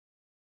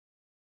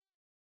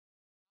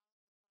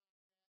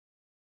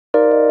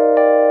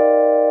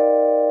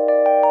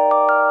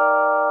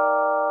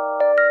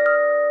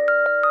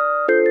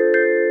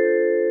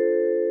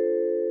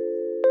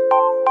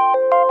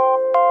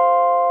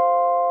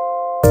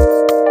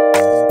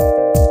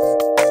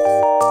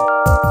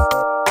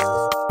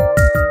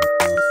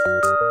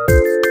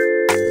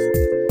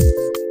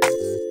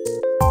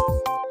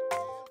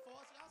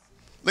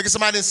at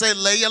somebody and say,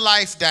 lay your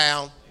life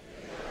down.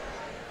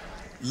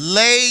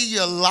 Lay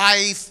your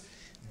life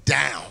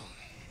down.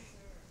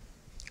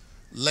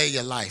 Lay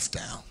your life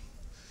down.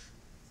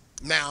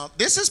 Now,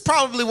 this is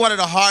probably one of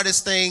the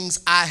hardest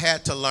things I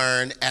had to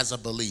learn as a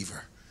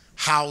believer,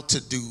 how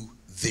to do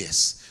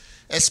this,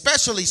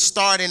 especially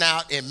starting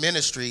out in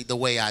ministry the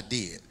way I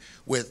did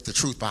with the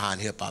truth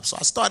behind hip hop. So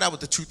I started out with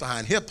the truth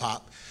behind hip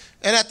hop,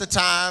 and at the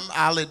time,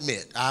 I'll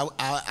admit,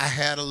 I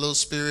had a little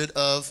spirit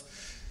of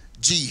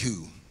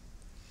Jehu.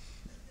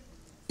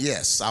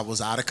 Yes, I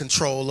was out of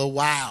control a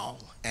while,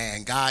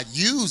 and God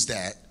used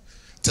that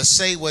to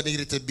say what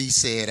needed to be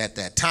said at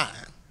that time,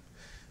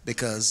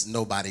 because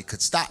nobody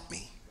could stop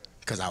me,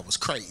 because I was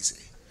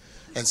crazy.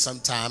 And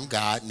sometimes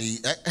God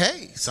needs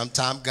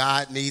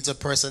a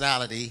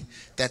personality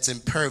that's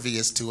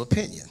impervious to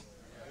opinion.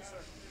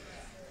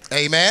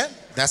 Amen?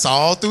 That's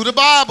all through the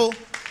Bible.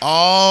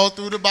 All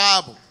through the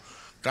Bible.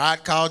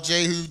 God called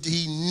Jehu,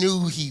 he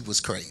knew he was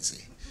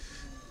crazy,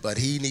 but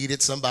he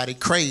needed somebody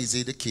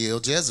crazy to kill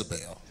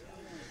Jezebel.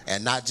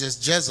 And not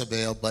just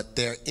Jezebel, but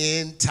their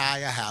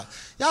entire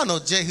house. Y'all know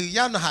Jehu,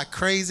 y'all know how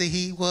crazy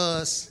he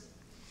was?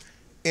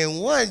 In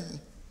one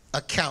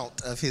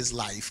account of his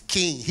life,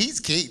 he's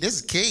king, this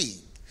is King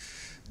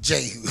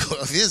Jehu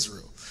of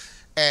Israel.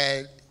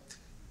 And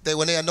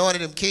when they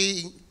anointed him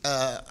king,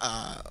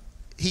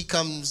 he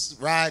comes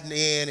riding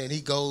in and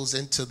he goes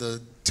into the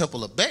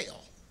temple of Baal.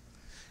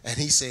 And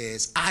he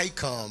says, I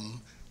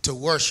come to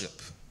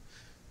worship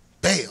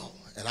Baal,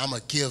 and I'm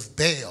going to give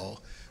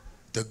Baal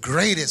the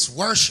greatest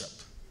worship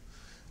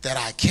that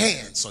I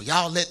can. So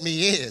y'all let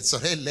me in. So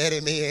they let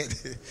him in.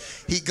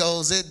 He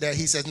goes in there.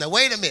 He says, now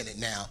wait a minute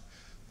now.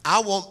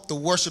 I want the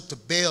worship to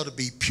Baal to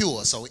be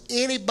pure. So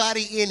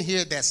anybody in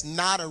here that's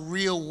not a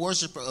real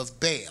worshiper of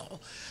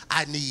Baal,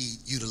 I need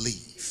you to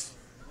leave.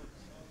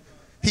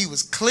 He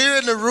was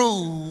clearing the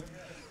room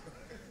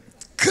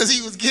because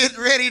he was getting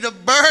ready to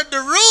burn the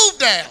room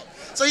down.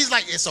 So he's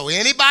like, so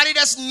anybody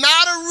that's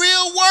not a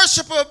real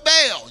worshiper of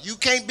Baal, you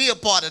can't be a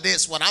part of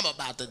this, what I'm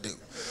about to do.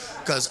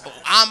 Because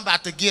I'm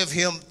about to give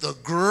him the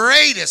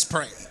greatest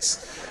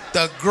praise.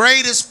 The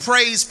greatest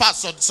praise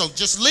possible. So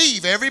just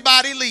leave.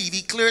 Everybody leave.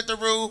 He cleared the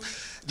room.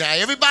 Now,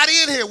 everybody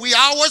in here, we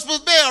all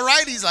worship Baal,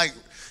 right? He's like,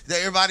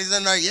 everybody's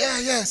in there. Yeah,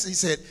 yes. He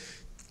said,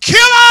 kill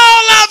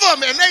all of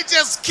them. And they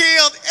just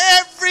killed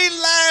every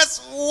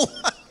last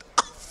one.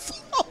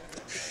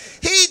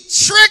 He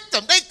tricked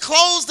them. They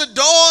closed the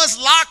doors,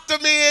 locked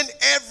them in,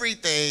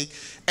 everything,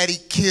 and he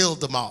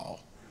killed them all.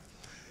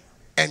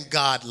 And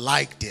God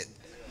liked it.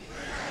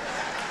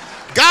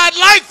 God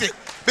liked it.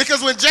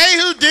 Because when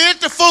Jehu did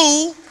the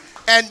fool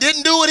and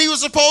didn't do what he was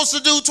supposed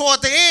to do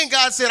toward the end,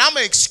 God said, I'm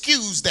going to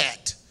excuse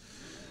that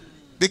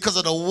because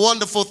of the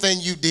wonderful thing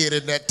you did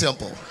in that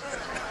temple.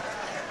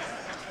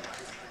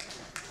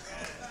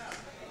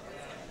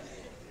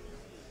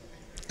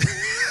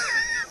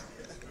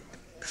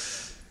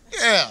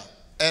 Yeah.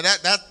 And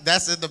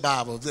that's in the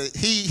Bible.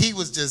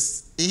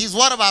 He's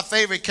one of my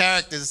favorite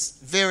characters,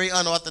 very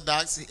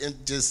unorthodox,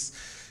 and just,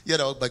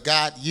 but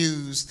God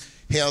used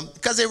him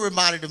because it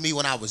reminded me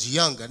when I was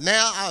younger.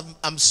 Now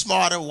I'm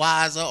smarter,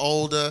 wiser,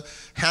 older,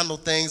 handle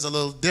things a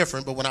little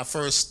different. But when I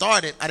first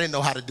started, I didn't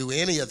know how to do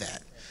any of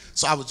that.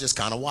 So I was just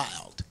kind of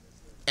wild.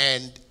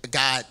 And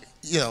God,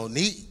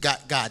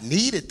 God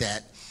needed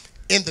that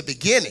in the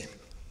beginning.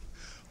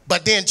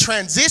 But then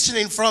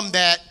transitioning from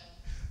that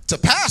to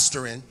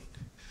pastoring,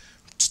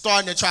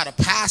 starting to try to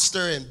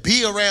pastor and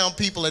be around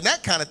people and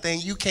that kind of thing,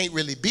 you can't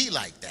really be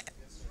like that.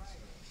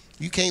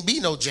 You can't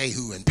be no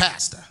Jehu and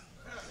pastor.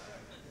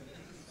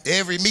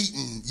 Every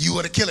meeting, you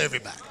want to kill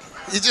everybody.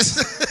 It just,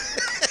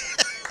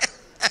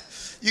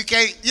 you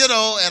can't,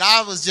 and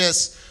I was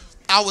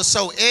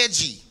so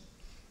edgy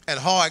and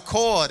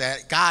hardcore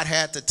that God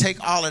had to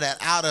take all of that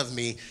out of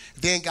me.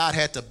 Then God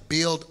had to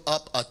build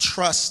up a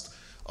trust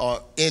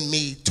in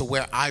me to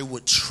where I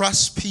would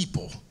trust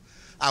people.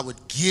 I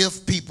would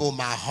give people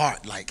my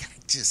heart, like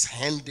just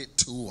hand it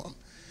to them,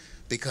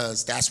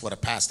 because that's what a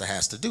pastor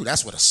has to do.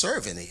 That's what a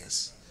servant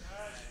is.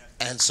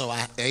 And so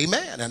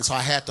amen. And so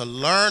I had to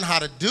learn how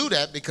to do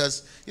that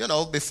because,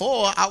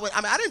 before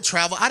I didn't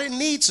travel. I didn't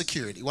need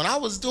security. When I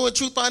was doing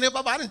Truth Behind Hip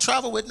Hop, I didn't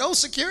travel with no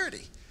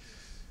security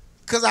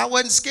because I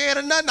wasn't scared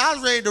of nothing. I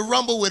was ready to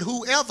rumble with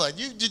whoever.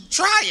 You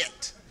try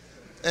it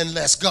and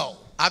let's go.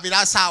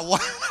 That's how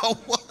I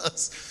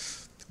was.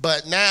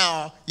 But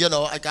now,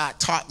 God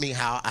taught me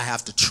how I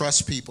have to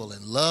trust people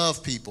and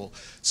love people,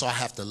 so I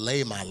have to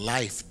lay my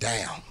life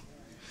down.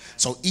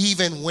 So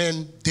even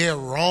when they're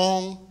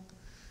wrong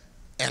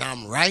and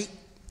I'm right,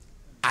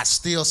 I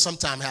still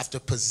sometimes have to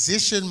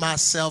position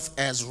myself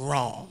as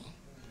wrong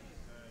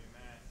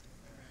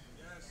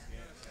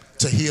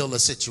to heal the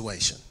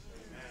situation.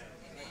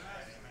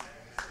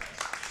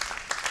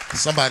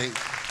 Somebody...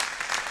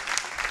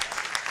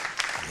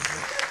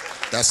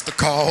 That's the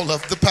call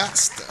of the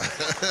pastor.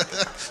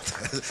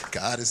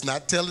 God is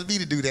not telling me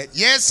to do that.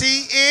 Yes,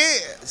 he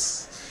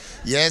is.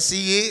 Yes,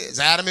 he is.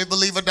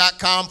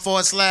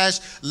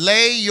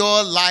 AdamandBeliever.com/lay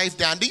your life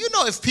down. Do you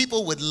know if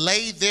people would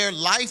lay their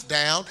life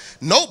down,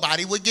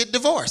 nobody would get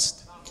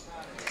divorced?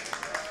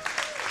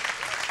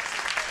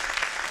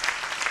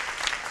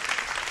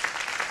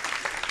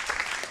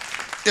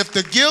 If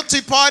the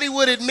guilty party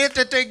would admit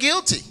that they're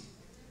guilty,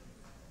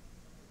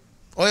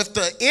 or if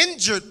the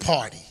injured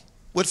party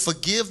would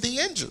forgive the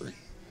injury.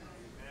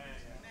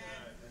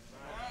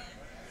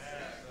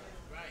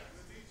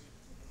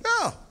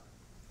 Yeah.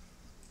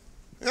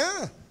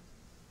 Yeah.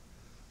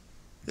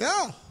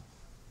 Yeah.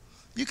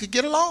 You could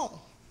get along.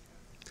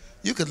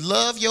 You could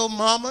love your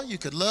mama. You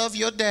could love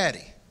your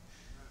daddy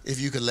if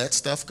you could let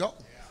stuff go.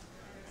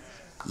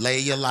 Lay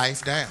your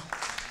life down.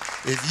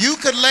 If you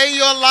could lay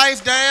your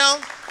life down,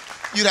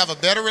 you'd have a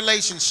better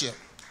relationship.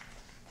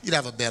 You'd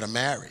have a better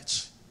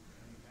marriage.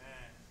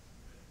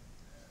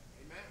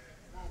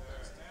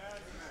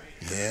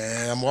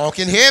 Yeah, I'm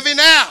walking heavy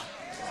now.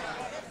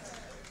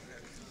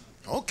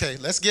 Okay,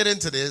 let's get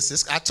into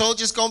this. I told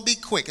you it's going to be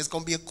quick. It's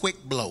going to be a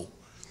quick blow.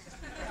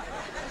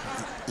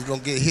 You're going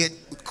to get hit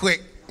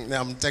quick.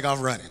 Now I'm going to take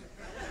off running.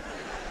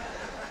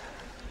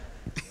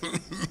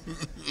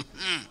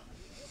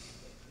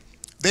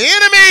 The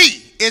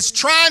enemy is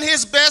trying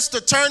his best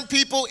to turn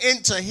people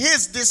into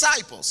his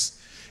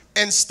disciples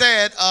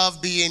instead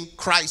of being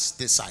Christ's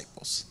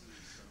disciples.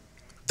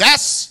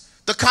 That's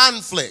the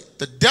conflict.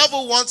 The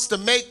devil wants to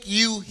make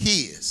you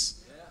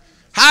his.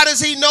 How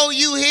does he know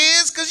you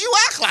his? Because you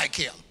act like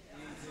him.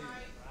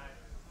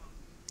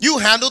 You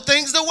handle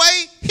things the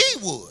way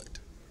he would.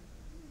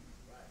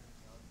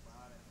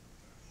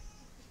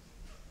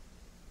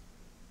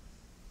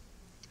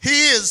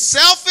 He is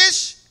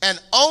selfish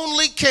and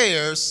only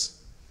cares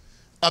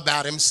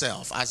about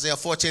himself. Isaiah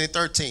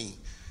 14:13.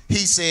 He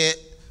said,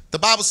 the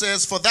Bible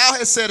says, for thou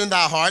hast said in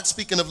thy heart,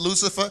 speaking of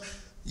Lucifer,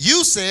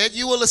 you said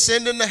you will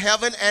ascend into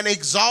heaven and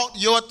exalt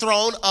your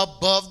throne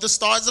above the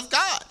stars of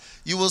God.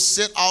 You will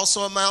sit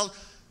also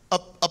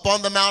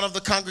upon the mount of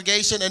the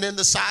congregation and in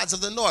the sides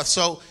of the north.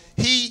 So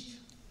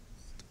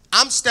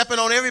I'm stepping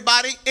on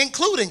everybody,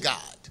 including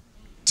God,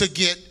 to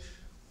get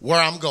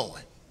where I'm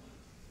going.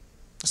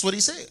 That's what he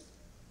said.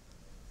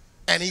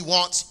 And he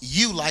wants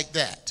you like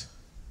that,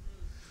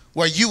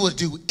 where you will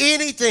do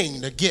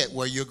anything to get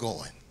where you're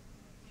going.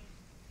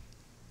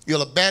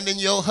 You'll abandon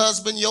your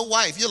husband, your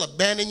wife. You'll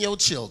abandon your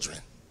children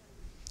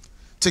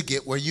to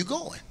get where you're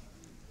going.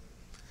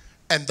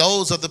 And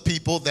those are the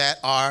people that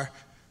are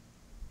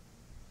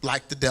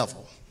like the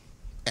devil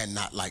and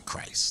not like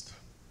Christ.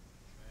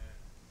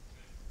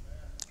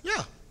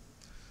 Yeah.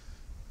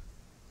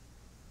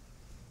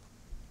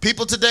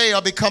 People today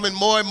are becoming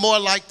more and more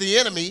like the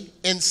enemy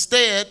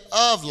instead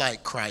of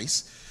like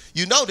Christ.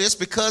 You know this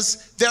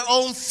because their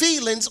own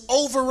feelings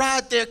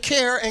override their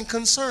care and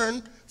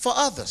concern for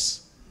others.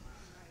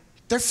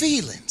 Their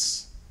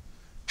feelings,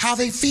 how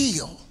they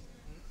feel.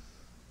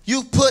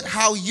 You put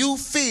how you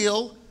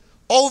feel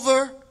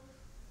over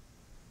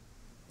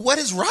what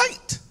is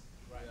right.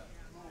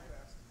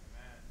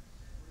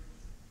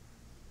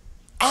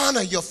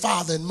 Honor your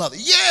father and mother.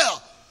 Yeah,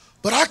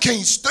 but I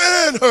can't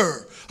stand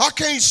her. I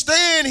can't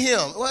stand him.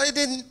 Well, it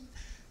didn't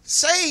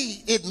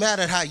say it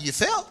mattered how you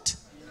felt.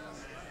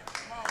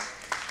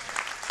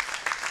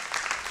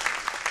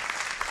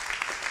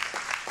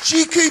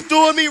 She keep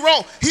doing me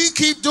wrong. He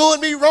keep doing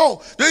me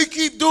wrong. They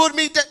keep doing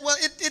me that. Well,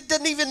 it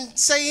doesn't even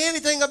say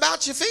anything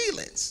about your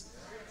feelings.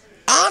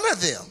 Honor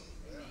them.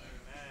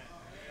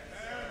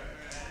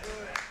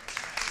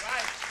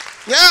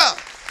 Yeah.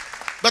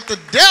 But the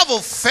devil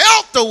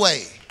felt the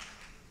way.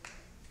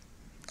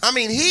 I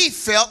mean, he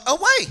felt a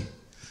way.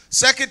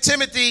 2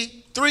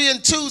 Timothy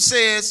 3:2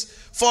 says,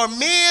 for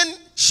men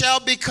shall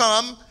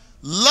become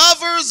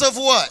lovers of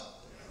what?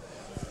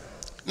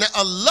 Now,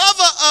 a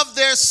lover of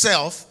their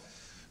self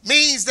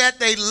means that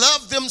they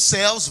love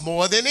themselves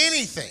more than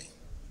anything.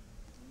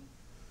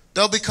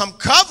 They'll become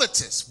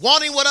covetous,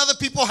 wanting what other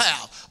people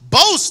have,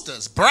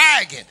 boasters,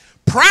 bragging,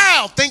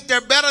 proud, think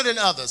they're better than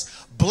others,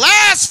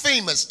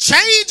 blasphemers,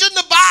 changing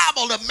the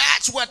Bible to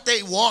match what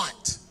they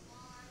want,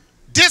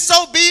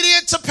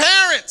 disobedient to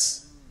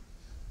parents,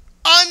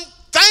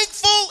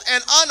 unthankful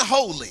and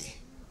unholy.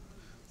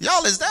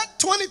 Y'all, is that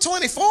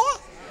 2024?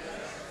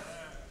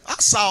 I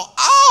saw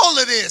all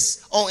of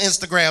this on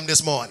Instagram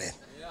this morning.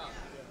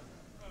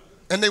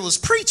 And they was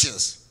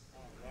preachers.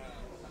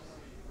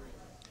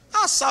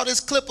 I saw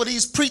this clip where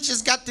these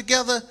preachers got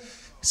together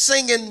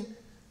singing,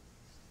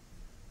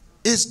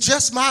 It's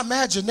Just My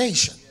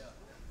Imagination.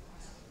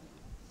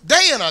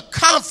 They in a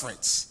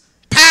conference,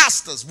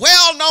 pastors,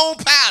 well-known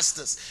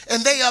pastors,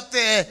 and they up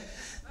there,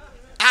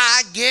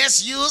 I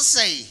guess you'll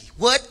say,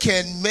 what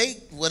can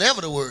make, whatever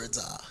the words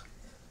are.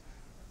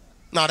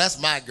 No, that's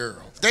my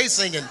girl. They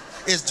singing,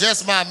 It's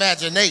Just My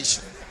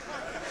Imagination.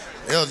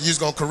 You're just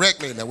going to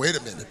correct me now. Wait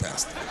a minute,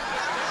 pastor.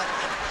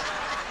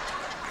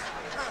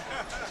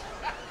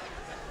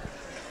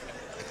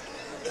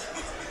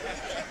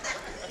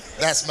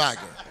 That's my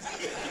girl.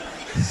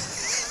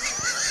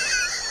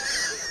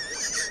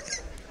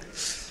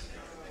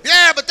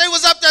 Yeah, but they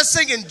was up there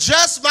singing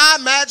Just My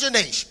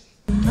Imagination.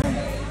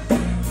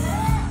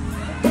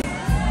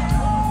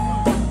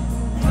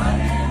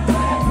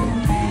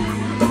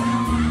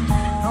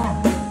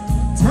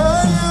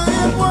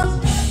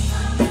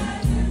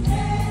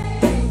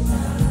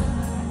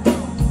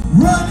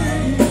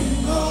 Running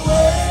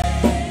away.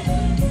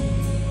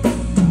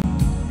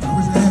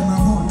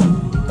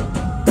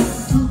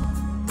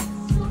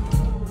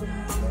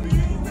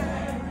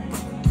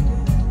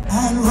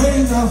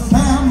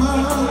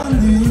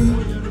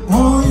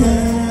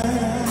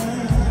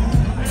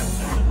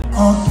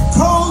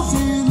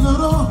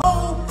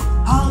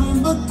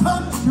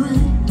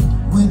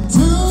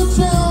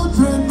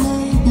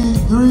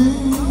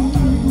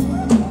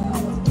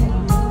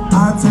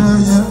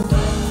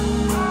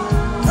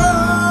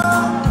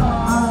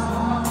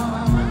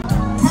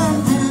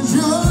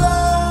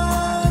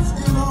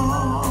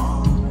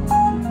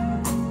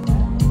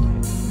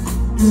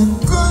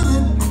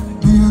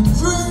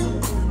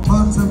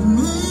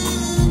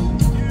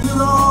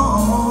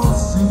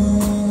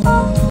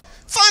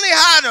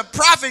 a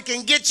prophet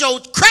can get your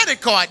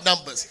credit card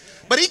numbers,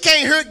 but he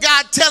can't hear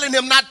God telling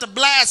him not to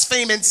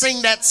blaspheme and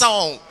sing that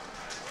song.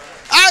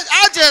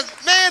 I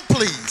just, man,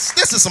 please,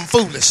 this is some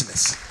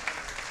foolishness.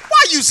 Why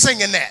are you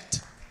singing that?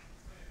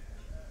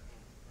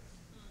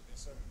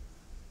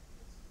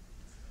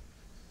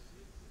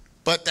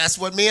 But that's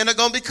what men are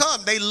going to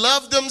become. They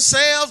love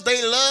themselves.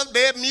 They love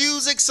their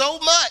music so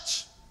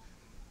much.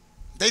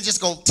 They just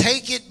going to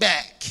take it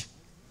back.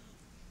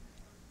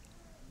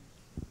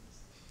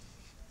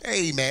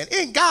 Amen.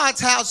 In God's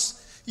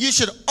house, you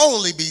should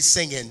only be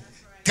singing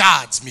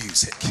God's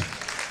music.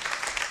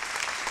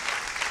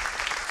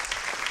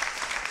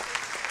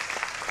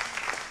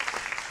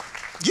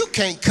 You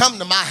can't come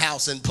to my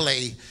house and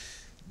play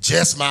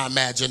just my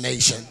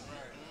imagination.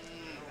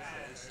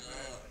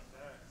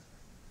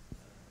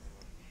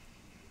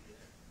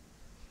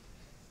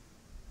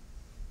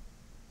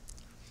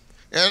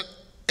 And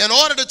in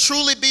order to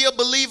truly be a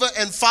believer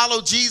and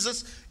follow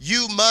Jesus,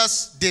 you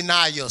must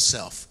deny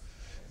yourself.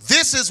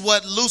 This is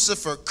what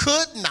Lucifer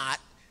could not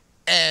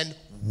and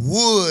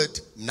would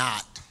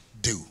not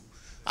do.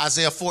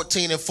 Isaiah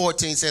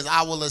 14:14 says,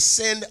 I will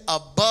ascend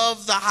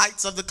above the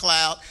heights of the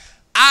cloud.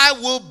 I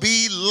will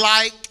be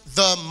like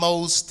the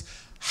Most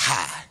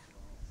High.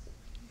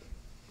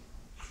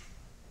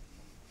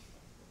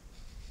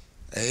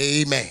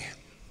 Amen.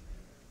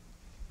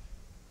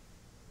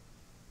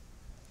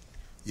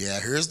 Yeah,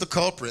 here's the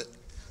culprit.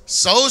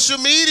 Social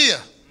media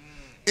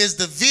is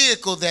the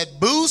vehicle that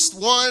boosts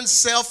one's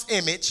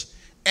self-image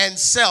and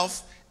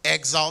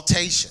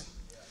self-exaltation.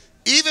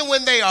 Even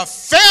when they are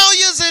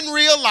failures in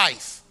real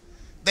life,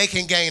 they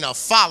can gain a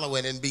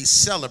following and be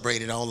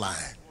celebrated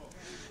online.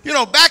 You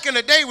know, back in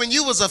the day when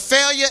you was a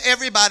failure,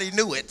 everybody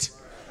knew it.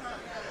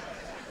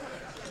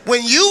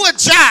 When you would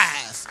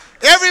jive,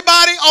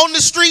 everybody on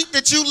the street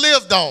that you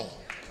lived on,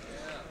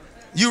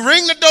 you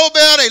ring the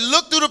doorbell, they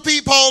look through the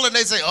peephole, and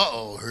they say,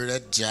 uh-oh, heard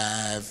that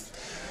jive,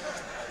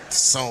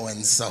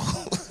 so-and-so.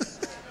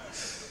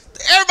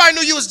 Everybody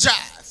knew you was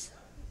jive.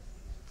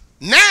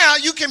 Now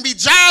you can be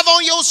jive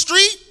on your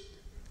street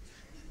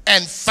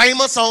and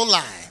famous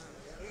online.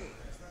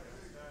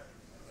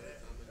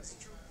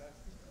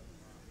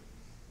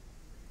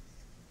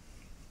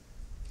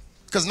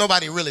 Because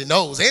nobody really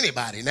knows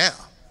anybody now.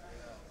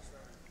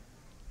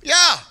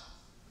 Yeah.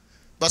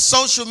 But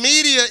social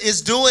media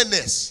is doing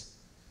this.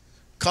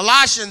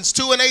 Colossians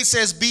 2:8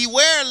 says,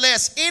 beware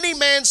lest any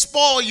man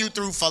spoil you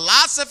through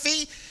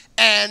philosophy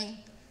and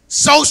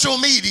social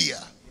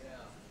media.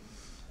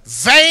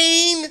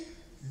 Vain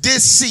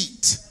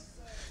deceit.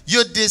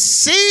 You're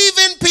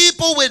deceiving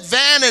people with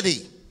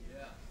vanity.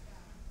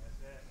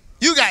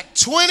 You got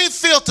 20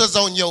 filters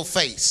on your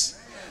face.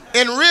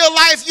 In real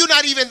life, you're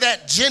not even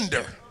that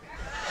gender.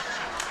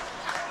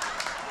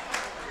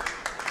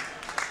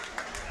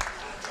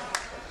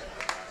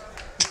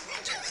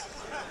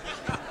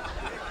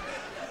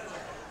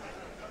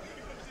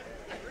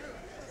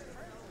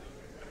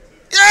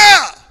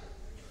 Yeah.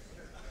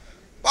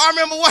 I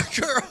remember one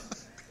girl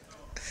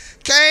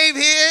came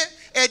here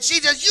and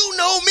she just, you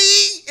know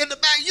me in the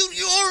back. You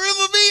don't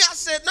remember me? I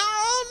said, no,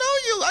 I don't know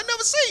you. I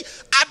never see you.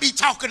 I be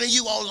talking to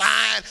you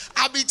online.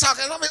 I be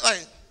talking. I be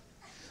like,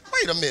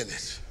 wait a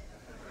minute.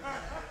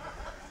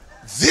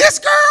 This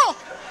girl?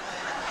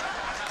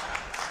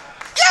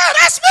 Yeah,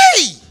 that's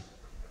me.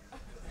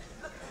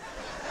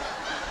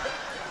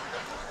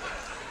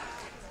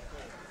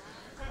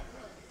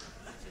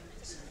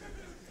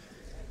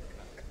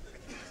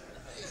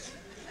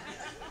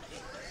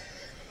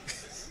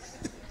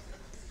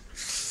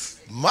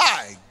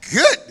 My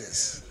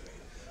goodness.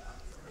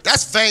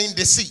 That's vain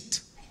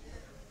deceit.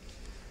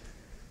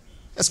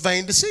 That's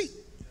vain deceit.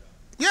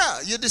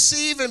 Yeah, you're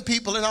deceiving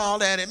people and all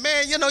that. And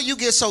man, you know, you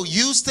get so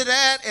used to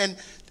that, and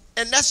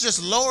that's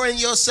just lowering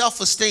your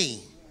self-esteem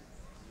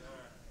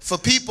for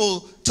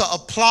people to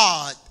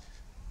applaud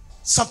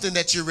something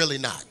that you're really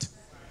not.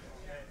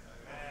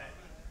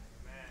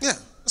 Yeah,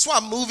 that's why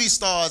movie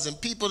stars and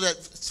people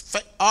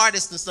that,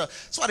 artists and stuff,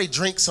 that's why they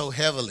drink so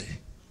heavily,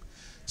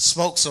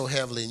 smoke so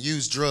heavily, and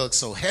use drugs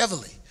so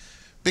heavily,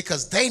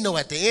 because they know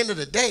at the end of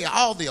the day,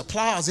 all the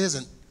applause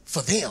isn't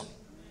for them.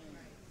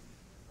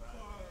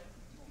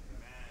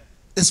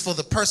 It's for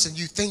the person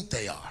you think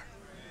they are.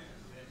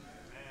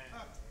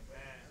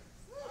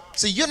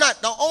 See, you're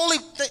not the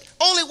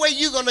only way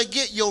you're going to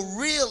get your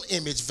real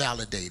image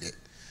validated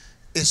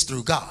is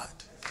through God.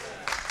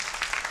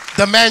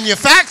 The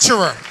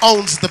manufacturer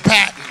owns the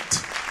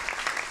patent.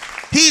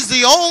 He's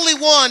the only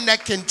one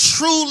that can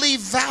truly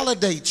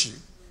validate you.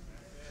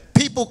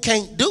 People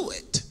can't do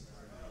it.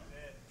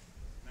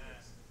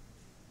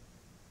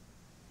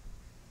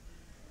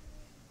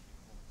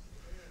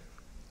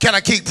 Can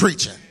I keep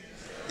preaching?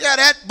 Yeah,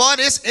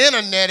 this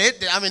internet,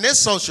 this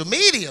social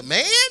media,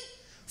 man.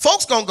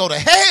 Folks gonna go to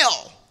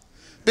hell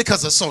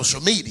because of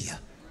social media.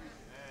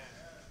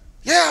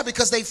 Yeah,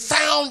 because they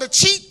found the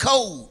cheat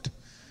code.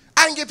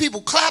 I can get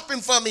people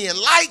clapping for me and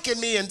liking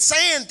me and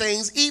saying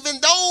things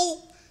even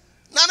though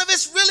none of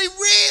it's really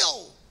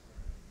real.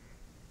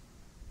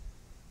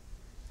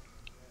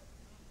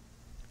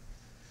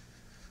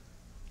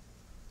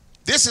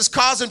 This is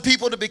causing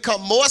people to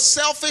become more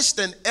selfish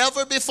than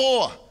ever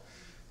before.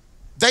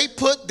 They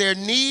put their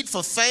need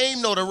for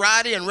fame,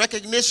 notoriety, and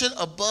recognition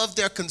above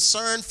their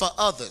concern for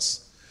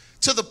others,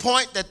 to the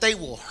point that they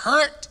will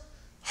hurt,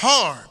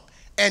 harm,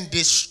 and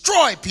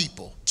destroy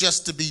people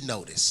just to be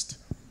noticed.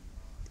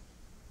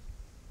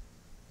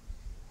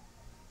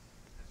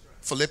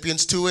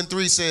 Philippians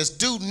 2:3 says,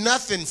 do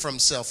nothing from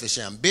selfish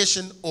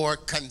ambition or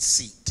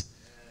conceit.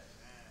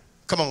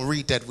 Come on,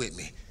 read that with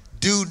me.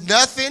 Do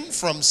nothing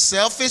from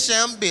selfish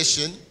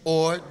ambition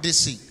or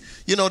deceit.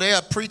 You know, there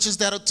are preachers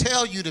that'll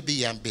tell you to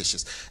be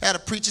ambitious. I had a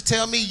preacher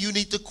tell me you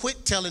need to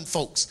quit telling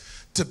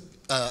folks to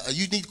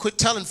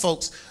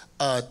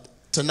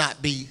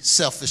not be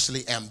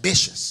selfishly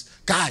ambitious.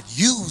 God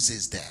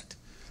uses that.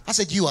 I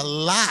said, you a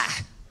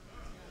lie.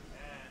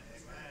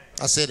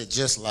 I said it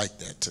just like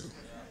that too,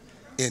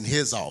 in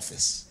his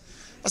office.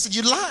 I said,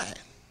 you lying.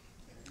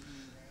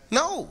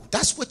 No,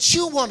 that's what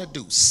you want to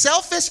do.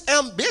 Selfish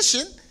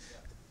ambition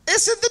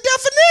is in the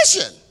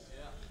definition.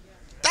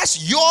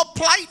 That's your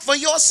plight for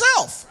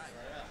yourself.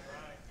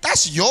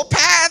 That's your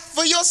path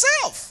for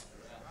yourself.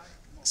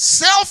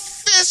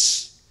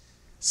 Selfish,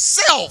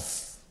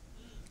 self-fish.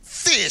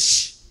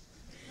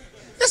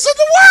 It's in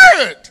the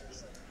word.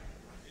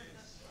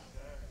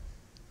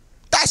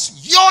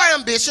 That's your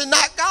ambition,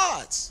 not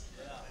God's.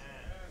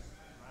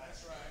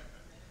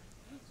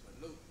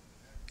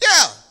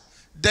 Yeah.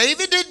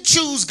 David didn't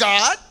choose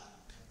God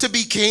to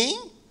be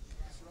king.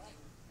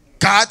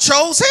 God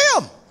chose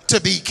him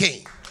to be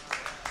king.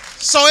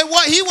 So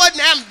he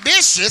wasn't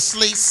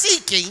ambitiously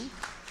seeking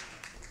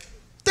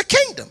the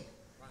kingdom.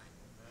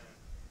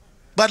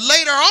 But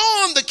later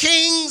on,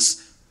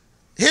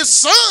 his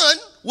son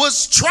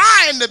was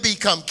trying to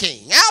become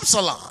king,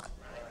 Absalom.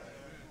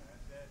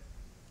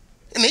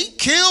 And he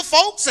killed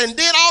folks and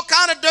did all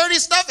kind of dirty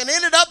stuff and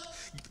ended up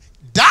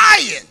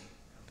dying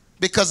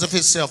because of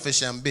his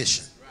selfish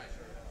ambition.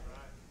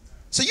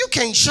 So you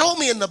can't show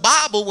me in the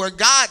Bible where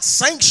God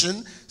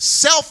sanctioned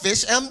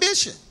selfish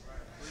ambition.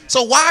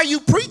 So why are you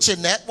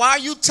preaching that? Why are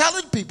you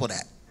telling people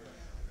that?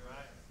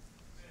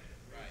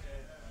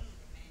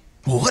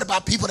 Well, what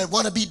about people that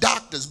want to be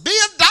doctors? Be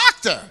a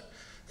doctor.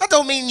 That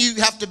don't mean you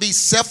have to be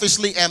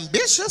selfishly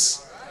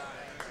ambitious.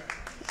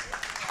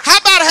 How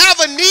about have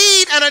a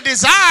need and a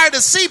desire to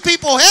see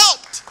people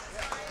helped?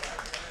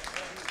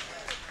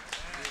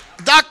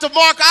 Dr.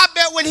 Mark, I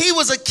bet when he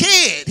was a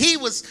kid, he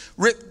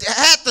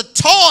had the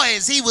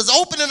toys. He was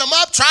opening them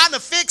up, trying to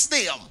fix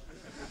them.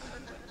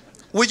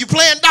 When you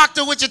playing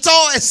doctor with your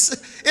toys,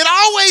 it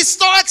always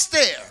starts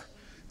there.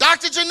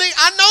 Dr. Janine,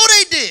 I know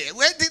they did.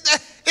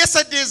 It's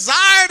a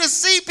desire to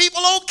see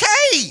people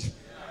okay.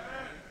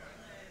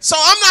 So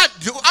I'm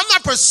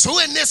not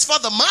pursuing this for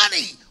the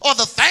money or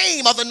the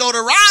fame or the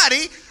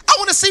notoriety. I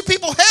want to see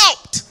people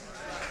helped.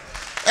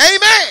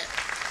 Amen.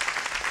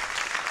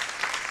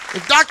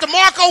 If Dr.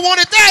 Marco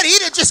wanted that,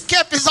 he'd have just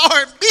kept his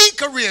R&B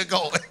career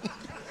going.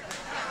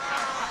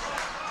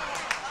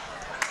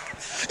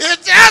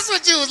 If that's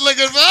what you was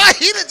looking for,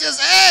 he'd have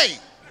just, hey.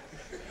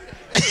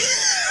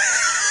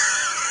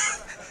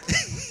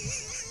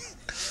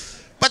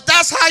 But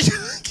that's how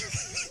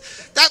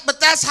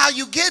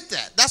you get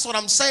that. That's what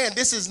I'm saying.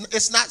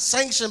 It's not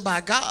sanctioned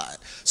by God.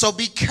 So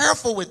be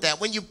careful with that.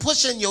 When you're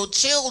pushing your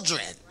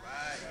children,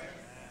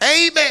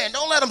 amen,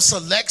 don't let them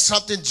select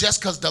something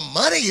just because the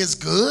money is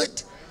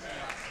good.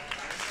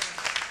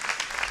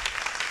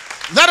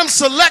 Let them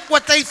select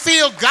what they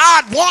feel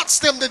God wants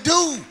them to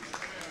do.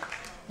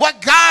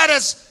 What God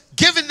has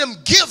given them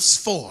gifts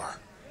for.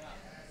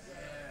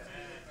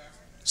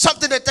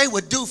 Something that they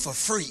would do for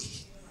free.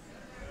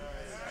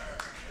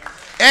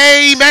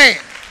 Amen.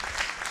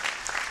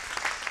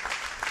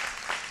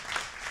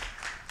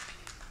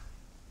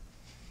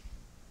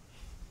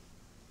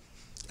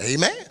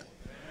 Amen.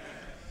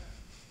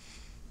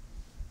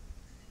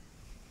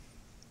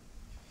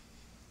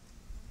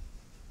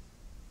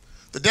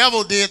 The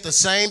devil did the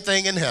same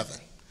thing in heaven.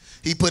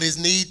 He put his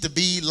need to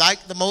be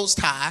like the Most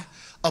High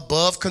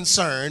above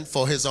concern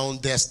for his own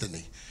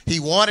destiny. He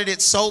wanted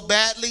it so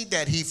badly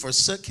that he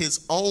forsook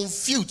his own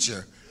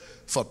future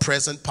for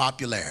present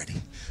popularity.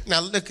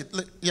 Now look,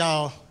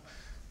 y'all,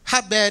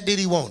 how bad did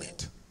he want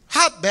it?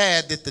 How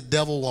bad did the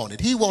devil want it?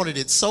 He wanted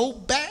it so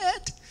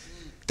bad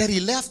that he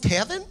left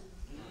heaven.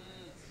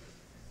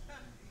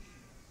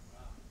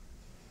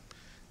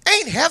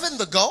 Ain't heaven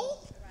the goal?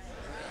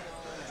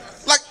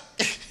 Like,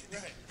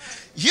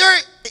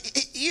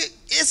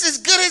 it's as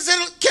good as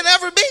it can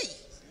ever be.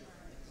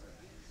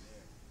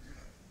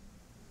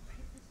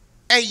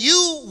 And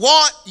you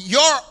want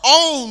your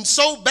own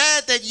so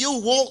bad that you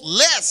want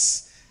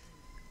less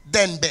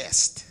than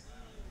best.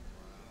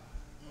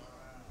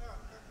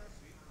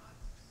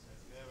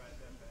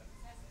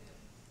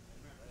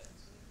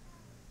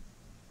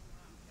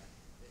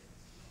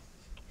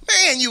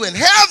 Man, you in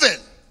heaven.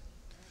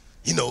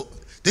 You know,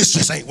 this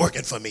just ain't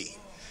working for me.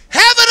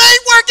 Heaven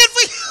ain't working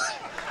for you.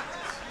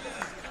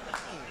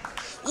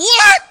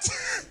 What?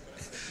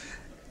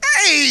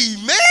 Hey,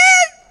 man.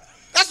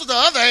 That's what the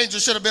other angel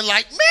should have been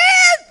like. Man.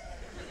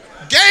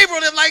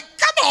 Gabriel is like,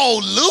 come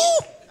on, Lou.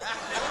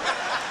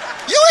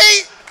 You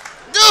ain't,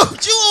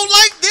 dude, you don't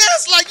like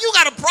this? Like, you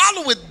got a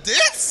problem with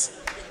this?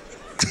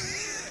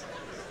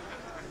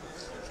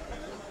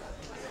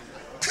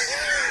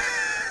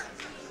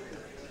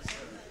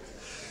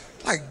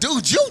 Like,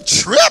 dude, you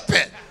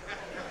tripping.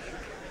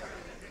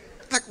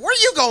 Like, where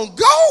you gonna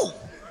go?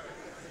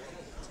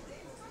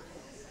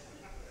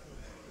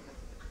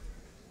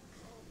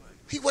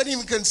 He wasn't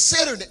even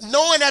considering it,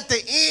 knowing at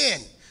the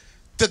end,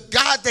 the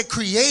God that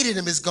created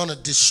him is gonna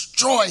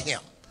destroy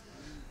him.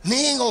 And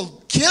he ain't gonna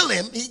kill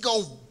him, he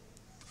gonna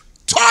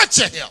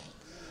torture him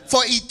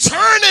for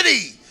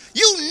eternity.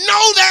 You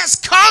know that's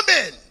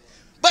coming,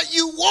 but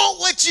you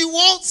want what you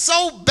want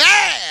so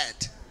bad.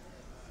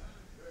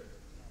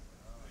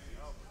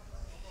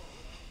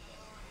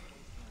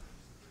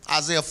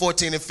 Isaiah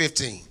 14 and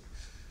 15.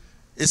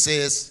 It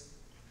says,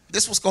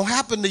 this was going to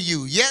happen to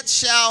you. Yet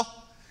shall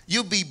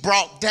you be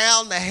brought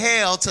down to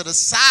hell, to the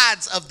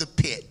sides of the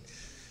pit.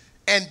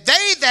 And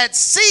they that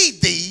see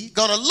thee,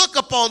 going to look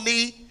upon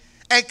thee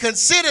and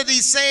consider thee,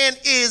 saying,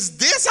 is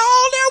this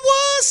all there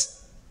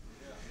was?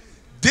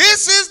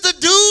 This is the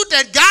dude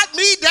that got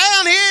me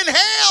down here in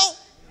hell?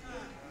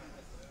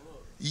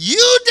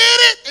 You did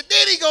it? And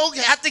then he going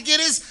to have to get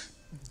his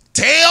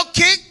tail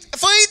kicked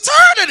for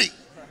eternity.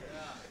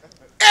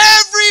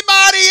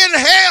 Everybody in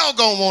hell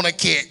gonna want to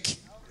kick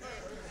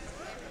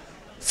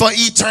for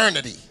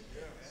eternity.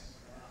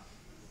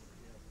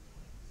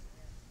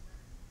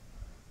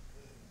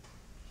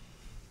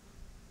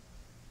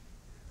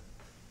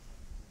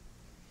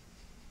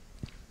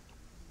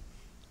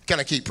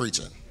 Can I keep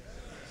preaching?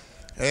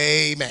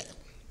 Amen.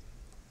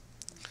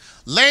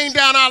 Laying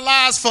down our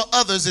lives for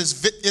others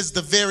is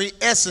the very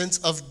essence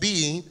of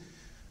being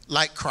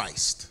like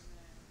Christ.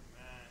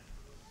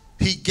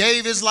 He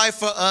gave his life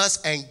for us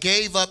and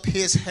gave up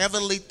his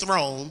heavenly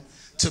throne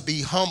to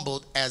be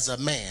humbled as a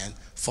man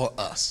for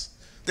us.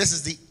 This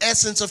is the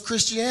essence of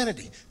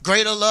Christianity.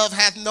 Greater love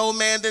hath no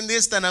man than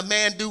this, than a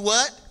man do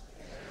what?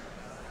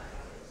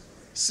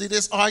 See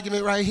this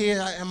argument right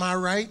here? Am I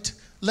right?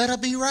 Let her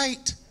be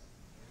right.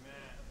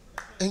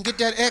 And get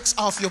that X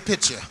off your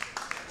picture.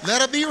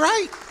 Let her be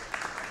right.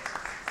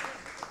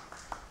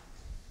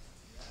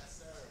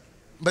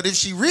 But if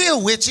she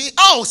real witchy,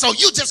 oh, so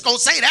you just gonna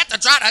say that to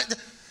try to...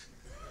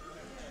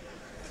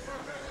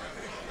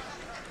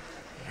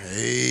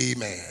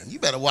 Amen. You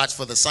better watch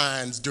for the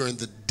signs during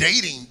the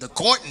dating, the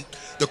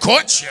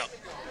courtship.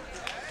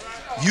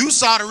 You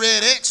saw the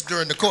red X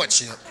during the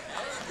courtship,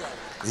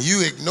 and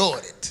you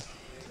ignored it.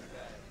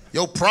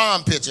 Your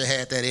prom picture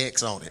had that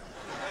X on it.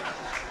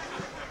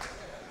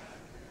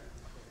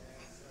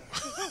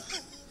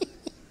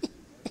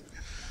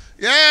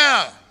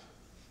 Yeah.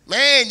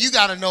 Man, you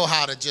got to know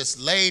how to just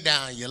lay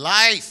down your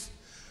life.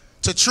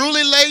 To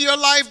truly lay your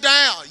life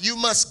down, you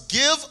must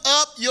give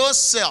up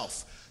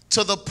yourself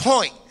to the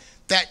point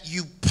that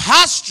you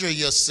posture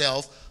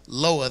yourself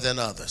lower than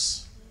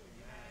others.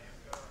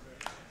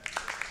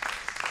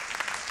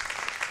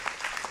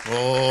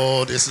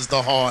 Oh, this is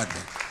the hard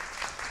one.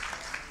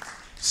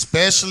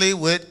 Especially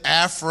with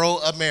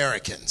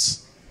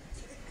Afro-Americans.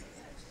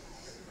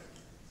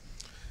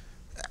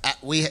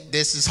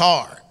 This is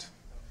hard.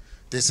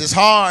 This is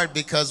hard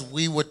because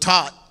we were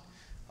taught,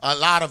 a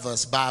lot of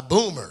us, by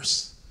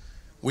boomers.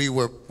 We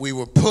were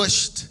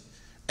pushed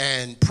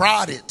and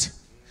prodded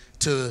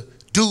to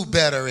do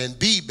better and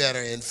be better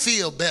and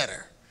feel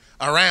better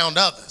around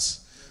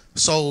others.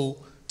 So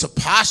to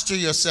posture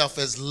yourself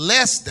as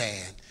less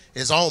than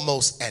is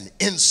almost an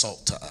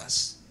insult to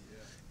us,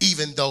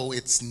 even though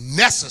it's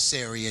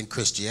necessary in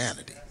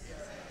Christianity.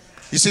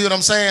 You see what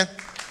I'm saying?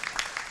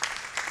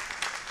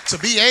 To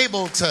be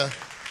able to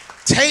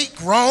take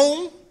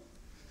wrong,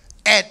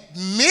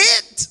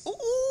 admit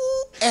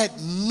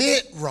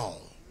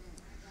wrong.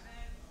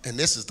 And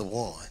this is the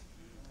one.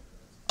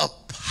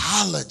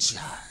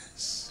 Apologize.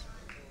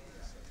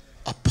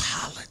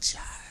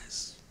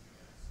 Apologize.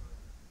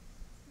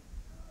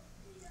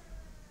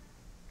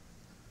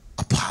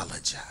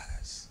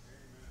 Apologize.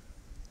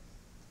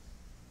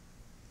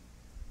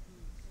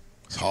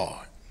 It's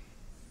hard.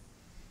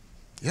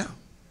 Yeah.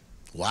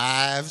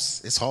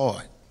 Wives, it's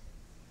hard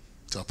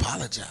to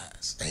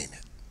apologize, ain't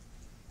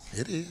it?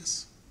 It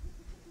is.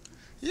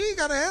 You ain't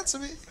got to answer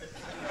me.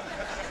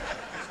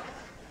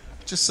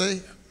 Just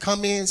say,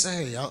 come in and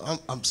say, hey,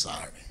 I'm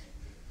sorry.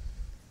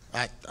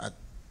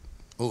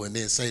 Oh, and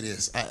then say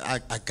this, I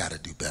got to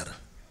do better.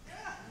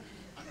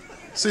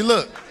 See,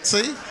 look,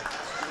 see?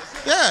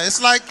 Yeah, it's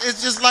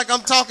just like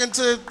I'm talking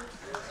to,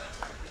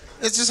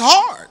 it's just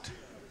hard.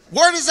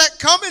 Where is that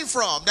coming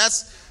from?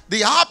 That's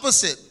the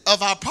opposite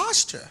of our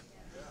posture.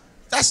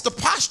 That's the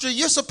posture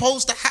you're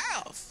supposed to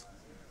have.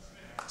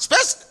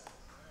 Especially,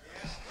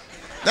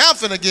 now I'm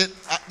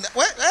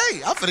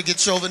finna get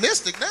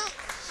chauvinistic now.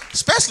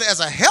 Especially as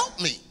a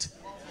helpmeet.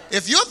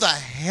 If you're the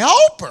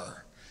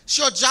helper, it's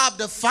your job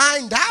to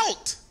find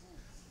out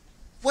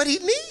what he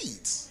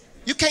needs.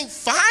 You can't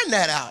find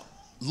that out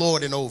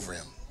lording over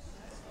him.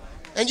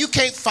 And you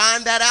can't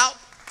find that out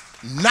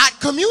not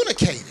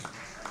communicating.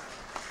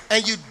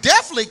 And you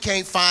definitely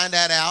can't find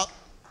that out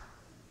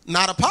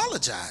not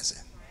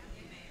apologizing.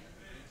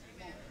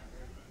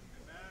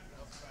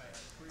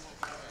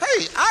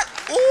 Hey,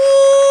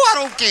 I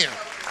don't care.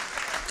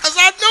 Because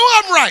I know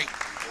I'm right.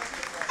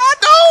 I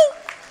know.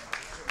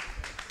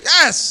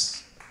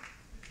 Yes.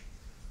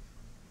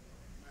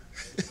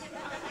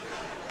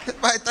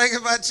 Everybody thinking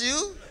about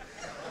you?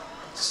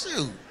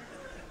 Shoot.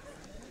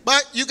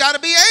 But you got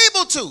to be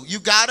able to.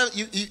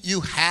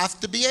 You have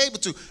to be able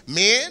to.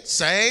 Men,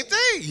 same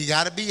thing. You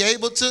got to be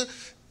able to.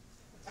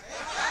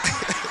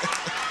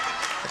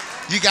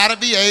 You got to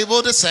be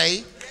able to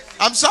say,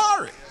 I'm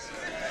sorry.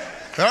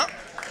 Huh?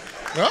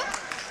 Huh?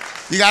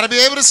 You got to be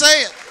able to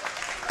say it.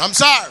 I'm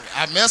sorry.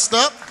 I messed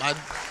up. I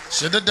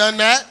should have done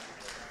that.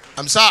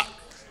 I'm sorry.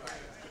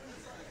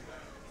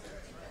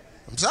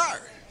 I'm sorry.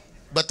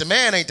 But the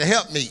man ain't the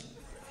helpmeet.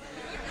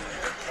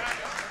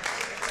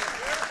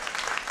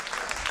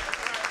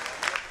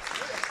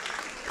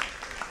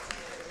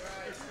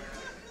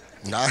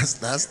 No, that's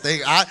the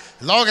thing. As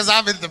long as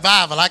I'm in the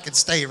Bible, I can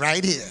stay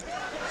right here.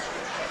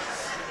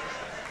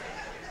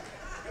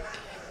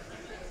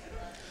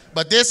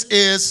 But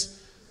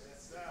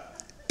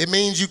it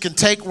means you can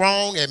take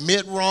wrong,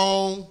 admit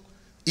wrong,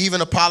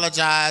 even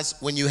apologize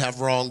when you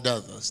have wronged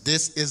others.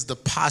 This is the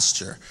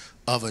posture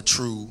of a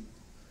true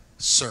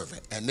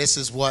servant. And this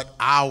is what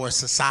our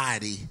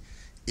society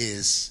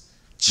is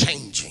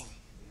changing.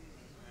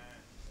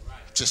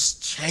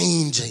 Just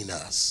changing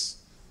us.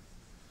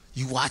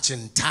 You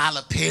watching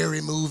Tyler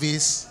Perry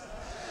movies,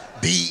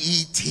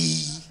 BET,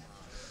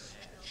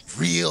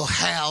 Real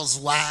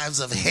Housewives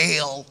of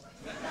Hell.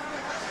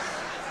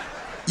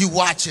 You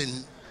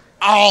watching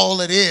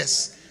all of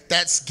this.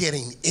 That's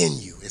getting in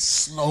you. It's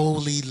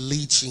slowly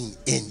leaching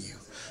in you.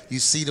 You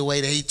see the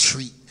way they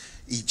treat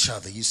each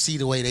other. You see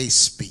the way they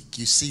speak.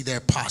 You see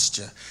their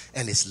posture.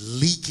 And it's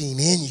leaking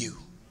in you.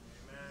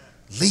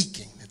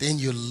 Leaking. And then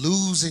you're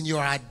losing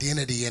your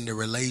identity in the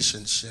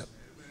relationship.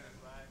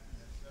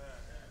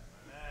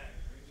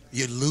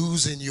 You're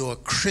losing your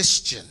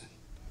Christian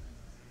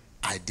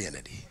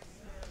identity.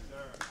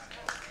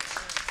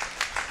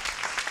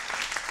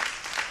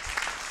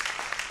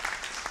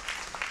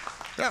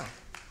 Yeah.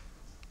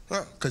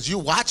 Because you're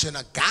watching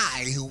a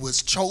guy who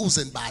was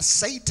chosen by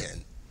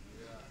Satan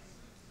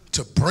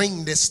to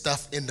bring this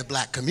stuff in the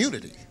black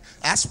community.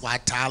 That's why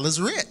Tyler's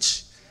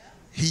rich.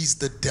 He's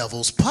the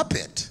devil's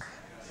puppet.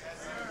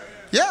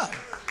 Yeah.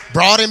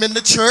 Brought him in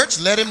the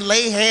church, let him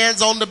lay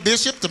hands on the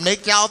bishop to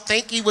make y'all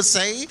think he was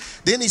saved.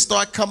 Then he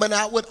started coming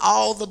out with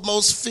all the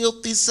most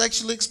filthy,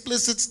 sexually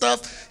explicit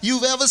stuff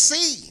you've ever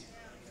seen.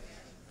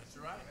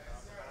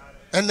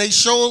 And they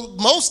show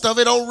most of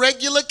it on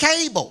regular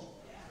cable.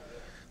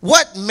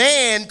 What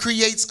man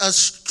creates a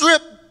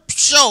strip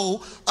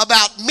show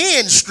about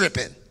men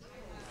stripping?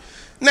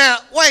 Now,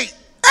 wait.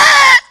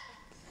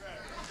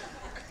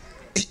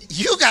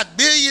 You got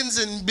billions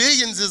and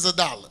billions of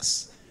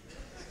dollars.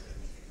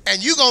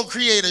 And you're going to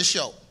create a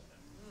show.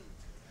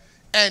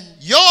 And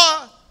your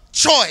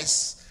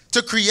choice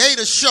to create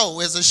a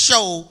show is a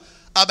show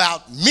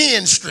about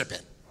men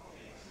stripping.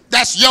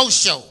 That's your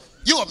show.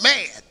 You're a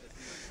man.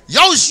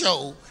 Your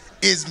show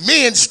is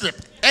men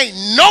stripping. Ain't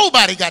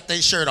nobody got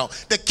their shirt on.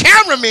 The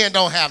cameramen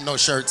don't have no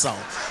shirts on.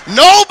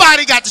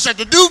 Nobody got the shirt.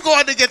 The dude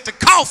going to get the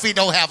coffee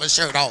don't have a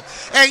shirt on.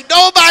 Ain't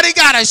nobody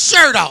got a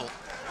shirt on.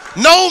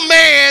 No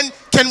man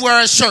can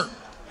wear a shirt.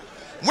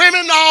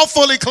 Women all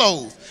fully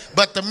clothed.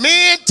 But the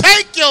men,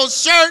 take your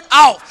shirt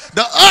off.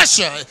 The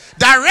usher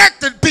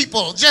directed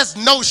people, just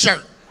no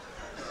shirt.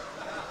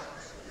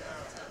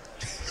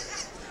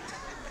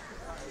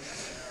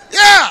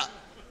 Yeah.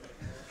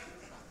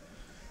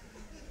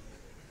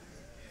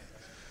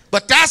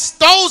 But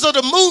those are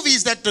the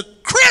movies that the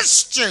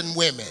Christian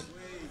women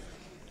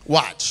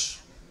watch.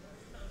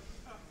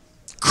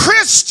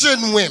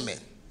 Christian women.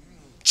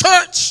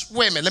 Church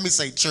women. Let me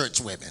say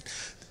church women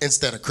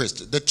instead of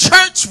Christian. The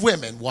church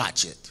women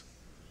watch it.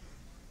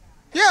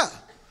 Yeah.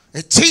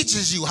 It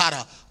teaches you how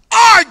to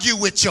argue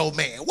with your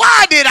man.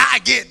 Why did I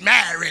get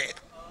married?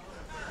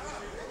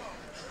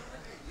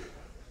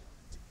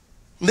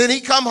 And then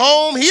he come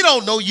home. He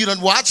don't know you done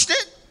watched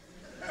it.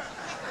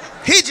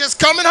 He just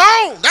coming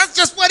home. That's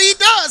just what he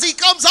does. He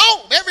comes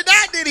home. Every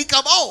night then he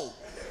come home.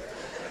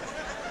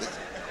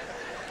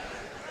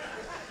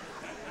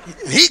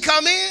 He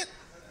come in.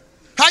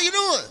 How you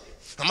doing?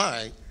 I'm all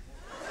right.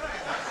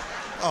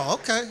 Oh,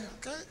 okay.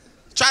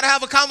 Try to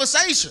have a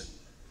conversation.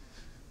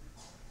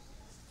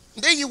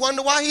 Then you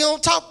wonder why he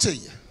don't talk to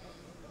you.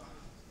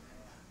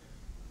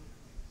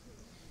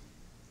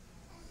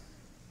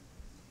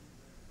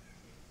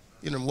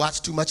 You done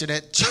watch too much of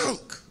that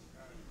junk.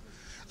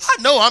 I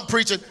know I'm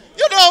preaching.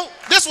 You know,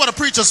 this is what a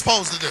preacher's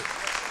supposed to do.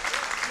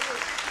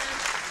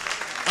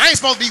 I ain't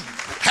supposed to be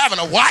having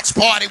a watch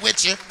party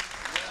with you.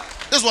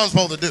 This is what I'm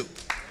supposed to do.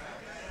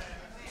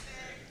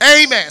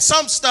 Amen.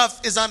 Some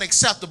stuff is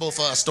unacceptable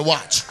for us to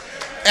watch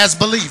as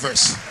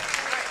believers.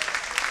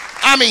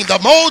 I mean, the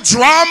more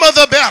drama,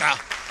 the better.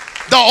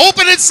 The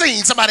opening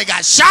scene, somebody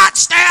got shot,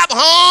 stabbed,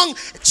 hung,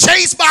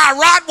 chased by a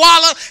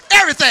Rottweiler,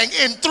 everything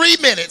in 3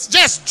 minutes.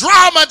 Just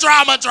drama.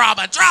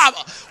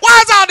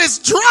 Why is all this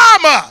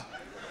drama?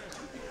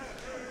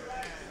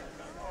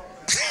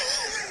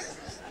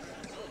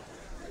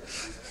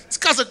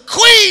 Because a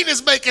queen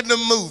is making the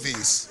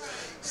movies.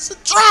 It's a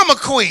drama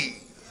queen.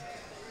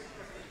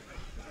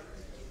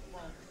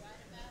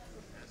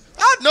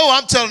 I know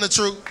I'm telling the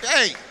truth.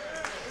 Hey,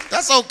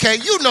 that's okay.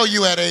 You know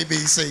you at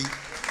ABC.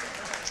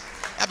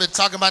 I've been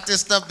talking about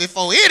this stuff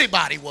before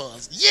anybody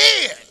was.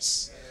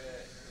 Years.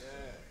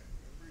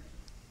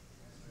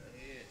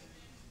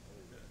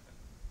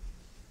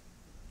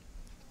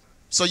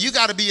 So you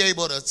got to be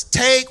able to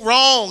take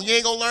wrong. You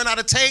ain't going to learn how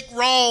to take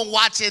wrong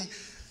watching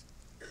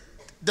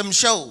them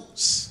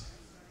shows.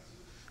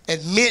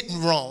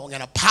 Admitting wrong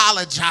and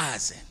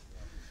apologizing.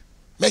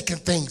 Making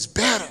things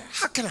better.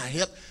 How can I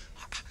help?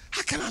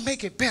 How can I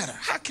make it better?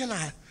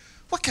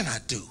 What can I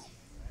do?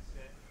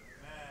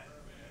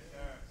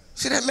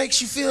 See, that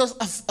makes you feel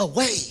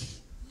away.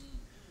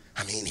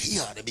 I mean, he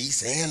ought to be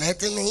saying that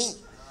to me.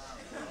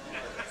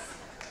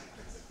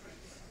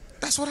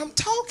 That's what I'm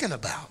talking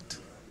about.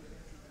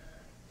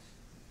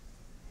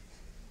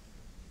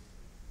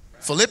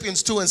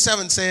 Philippians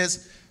 2:7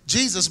 says,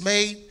 Jesus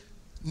made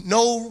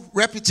no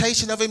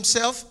reputation of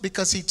himself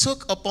because he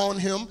took upon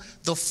him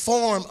the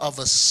form of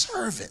a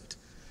servant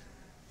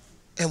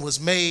and was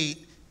made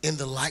in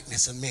the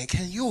likeness of men.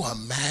 Can you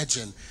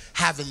imagine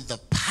having the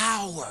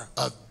power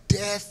of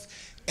death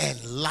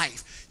and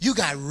life? You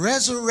got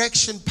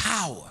resurrection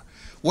power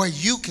where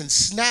you can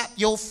snap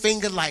your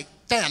finger like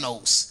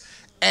Thanos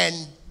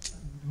and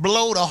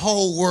blow the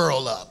whole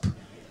world up.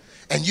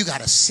 And you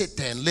got to sit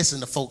there and listen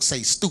to folks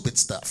say stupid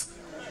stuff.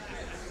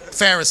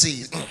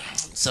 Pharisees,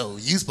 so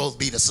you supposed to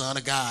be the son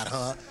of God,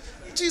 huh?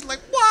 Jesus like,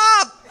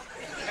 what?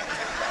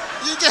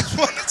 You just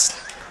want to...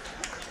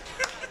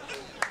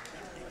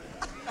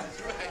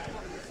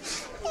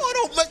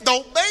 Oh,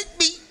 don't make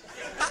me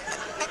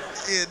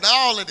in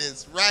all of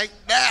this right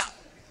now.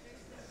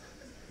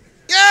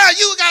 Yeah,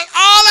 you got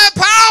all that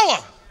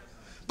power.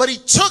 But he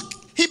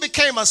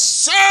became a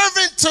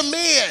servant to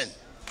men,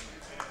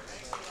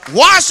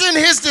 washing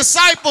his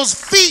disciples'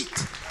 feet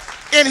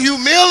in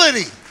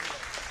humility.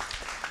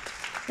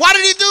 Why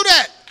did he do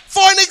that?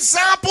 For an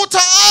example to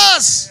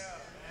us.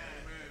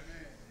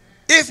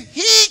 If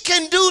he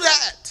can do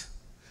that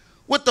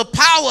with the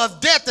power of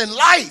death and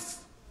life,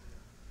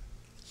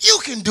 you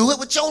can do it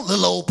with your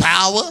little old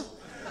power.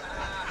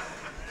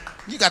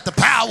 You got the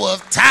power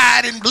of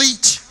Tide and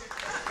bleach.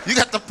 You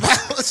got the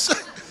power.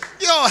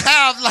 You don't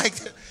have like,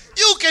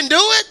 you can do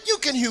it.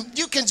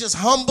 You can just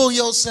humble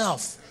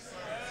yourself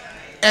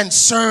and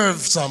serve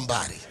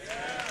somebody.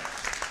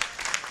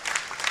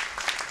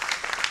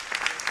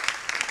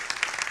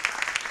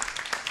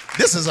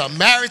 This is a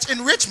marriage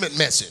enrichment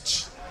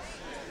message.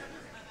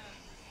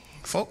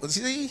 Folks,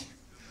 see?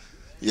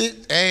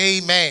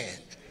 Amen.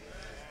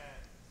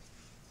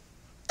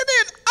 And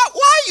then,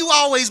 why are you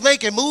always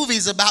making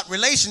movies about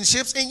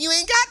relationships and you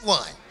ain't got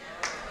one?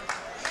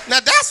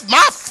 Now, that's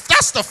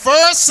the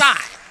first sign.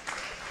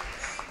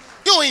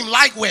 You don't even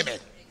like women.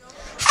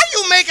 How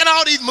you making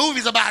all these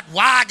movies about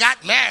why I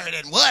got married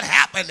and what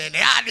happened and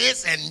how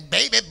this and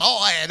baby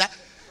boy and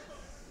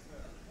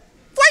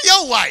where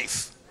your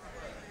wife?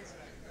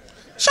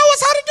 Show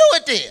us how to do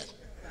it then.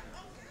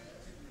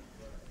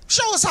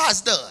 Show us how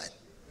it's done.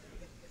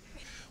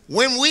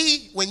 When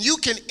you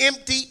can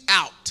empty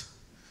out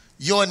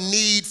your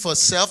need for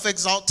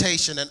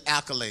self-exaltation and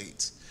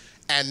accolades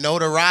and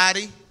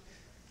notoriety,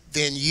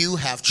 then you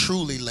have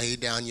truly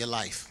laid down your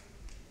life.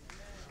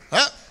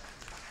 Huh?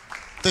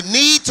 The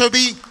need to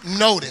be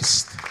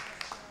noticed.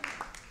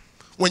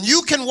 When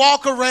you can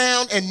walk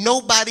around and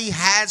nobody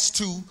has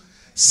to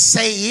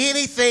say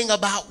anything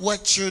about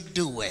what you're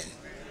doing,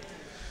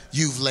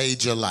 you've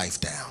laid your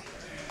life down.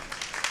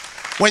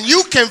 When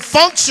you can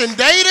function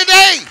day to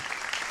day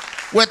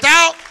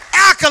without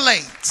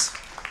accolades.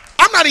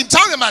 I'm not even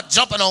talking about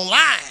jumping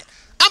online.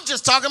 I'm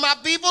just talking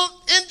about people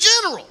in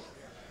general.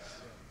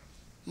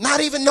 Not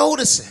even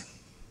noticing.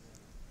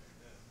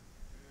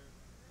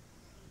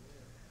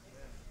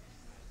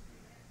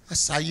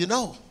 That's how you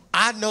know.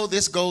 I know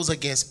this goes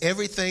against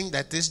everything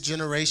that this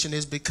generation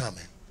is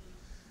becoming.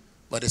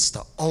 But it's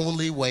the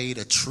only way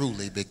to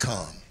truly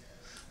become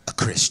a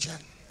Christian.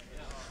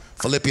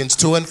 Philippians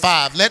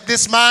 2:5. Let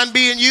this mind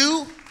be in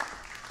you,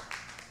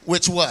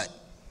 which what?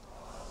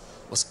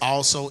 Was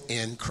also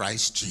in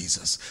Christ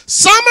Jesus.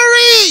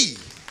 Summary.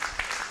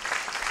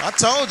 I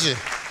told you.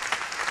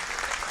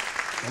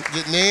 I'm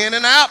getting in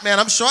and out, man.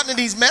 I'm shortening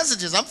these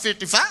messages. I'm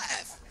 55.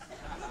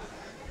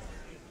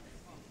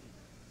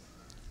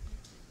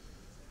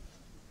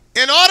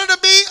 In order to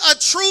be a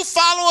true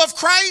follower of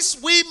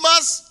Christ, we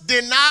must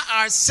deny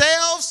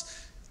ourselves.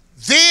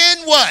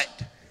 Then what?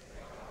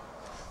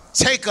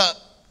 Take up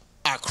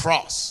our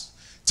cross.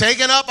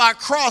 Taking up our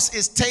cross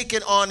is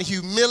taking on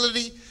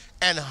humility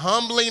and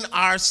humbling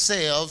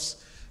ourselves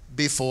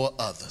before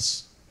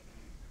others.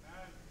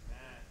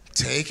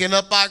 Taking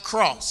up our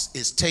cross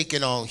is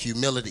taking on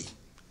humility,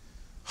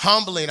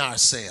 humbling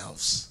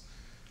ourselves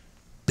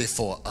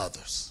before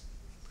others.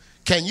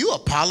 Can you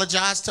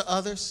apologize to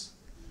others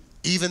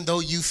even though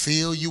you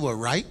feel you were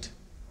right?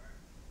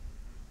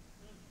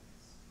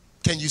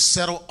 Can you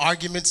settle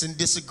arguments and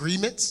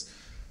disagreements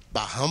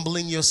by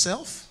humbling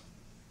yourself?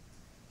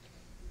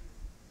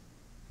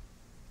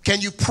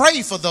 Can you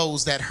pray for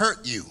those that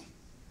hurt you?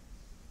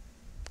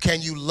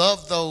 Can you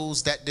love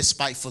those that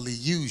despitefully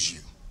use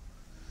you?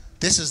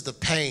 This is the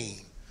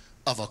pain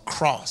of a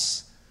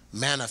cross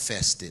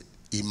manifested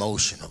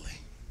emotionally.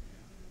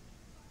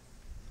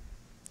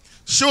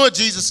 Sure,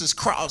 Jesus'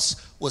 cross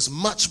was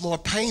much more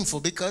painful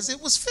because it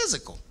was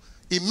physical,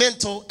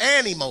 mental,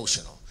 and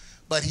emotional.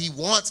 But he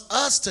wants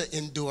us to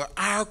endure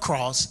our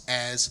cross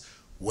as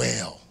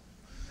well.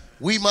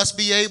 We must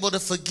be able to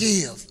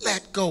forgive,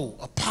 let go,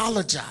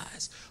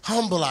 apologize,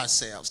 humble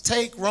ourselves,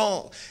 take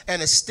wrong,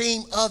 and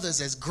esteem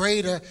others as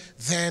greater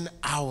than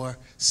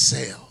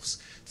ourselves.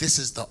 This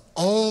is the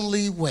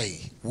only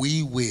way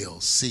we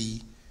will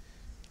see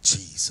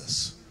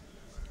Jesus.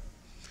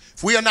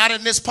 If we are not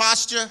in this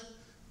posture,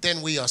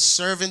 then we are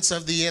servants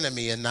of the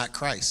enemy and not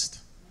Christ.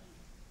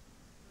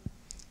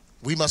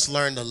 We must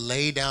learn to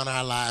lay down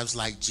our lives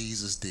like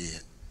Jesus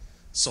did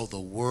so the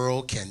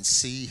world can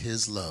see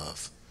his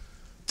love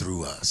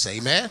through us.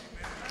 Amen?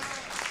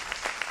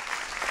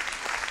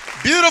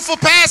 Beautiful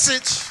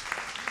passage.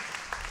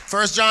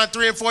 1 John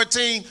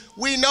 3:14.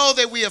 We know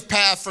that we have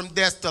passed from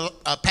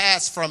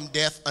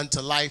death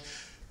unto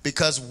life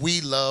because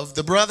we love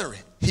the brethren.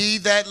 He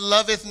that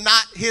loveth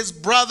not his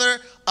brother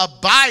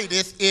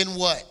abideth in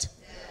what?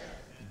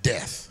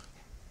 Death.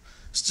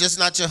 It's just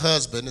not your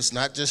husband. It's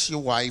not just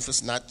your wife.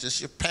 It's not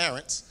just your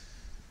parents.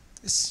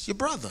 It's your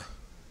brother.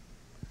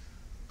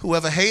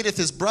 Whoever hateth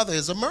his brother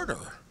is a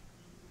murderer.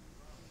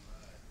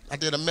 I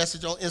did a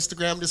message on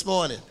Instagram this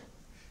morning.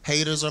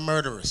 Haters are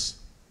murderers.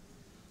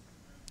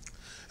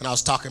 And I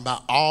was talking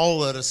about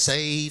all of the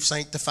saved,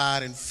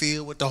 sanctified, and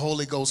filled with the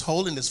Holy Ghost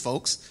holiness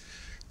folks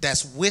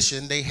that's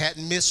wishing they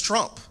hadn't missed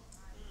Trump.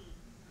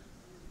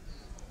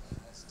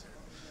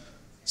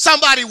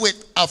 Somebody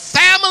with a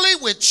family,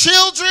 with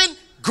children,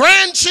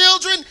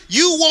 grandchildren,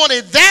 you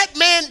wanted that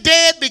man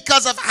dead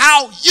because of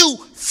how you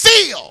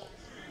feel.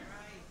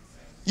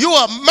 You're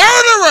a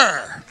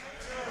murderer.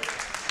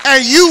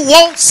 And you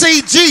won't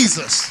see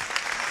Jesus.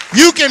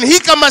 You can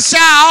hika-mashai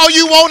all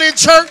you want in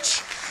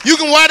church. You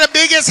can wear the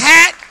biggest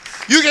hat.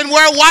 You can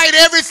wear white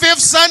every fifth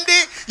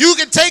Sunday. You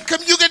can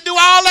do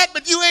all that,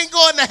 but you ain't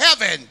going to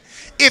heaven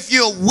if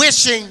you're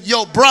wishing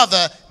your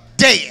brother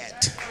dead.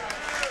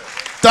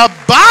 The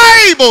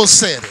Bible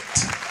said it.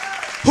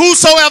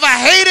 Whosoever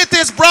hateth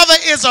his brother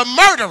is a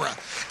murderer.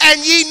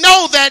 And ye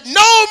know that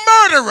no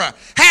murderer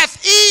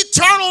hath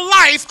eternal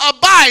life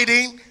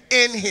abiding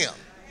in him.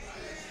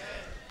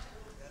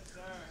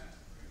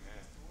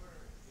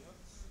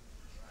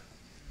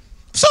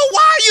 So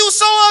why are you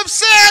so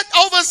upset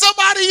over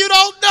somebody you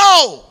don't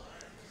know?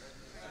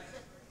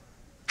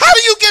 How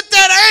do you get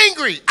that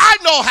angry? I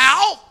know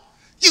how.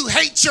 You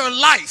hate your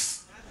life.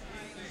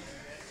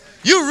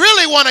 You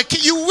really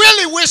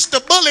wish the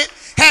bullet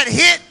had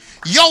hit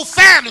your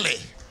family,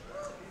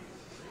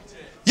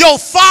 your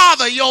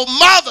father, your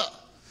mother,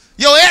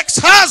 your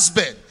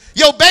ex-husband,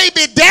 your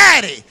baby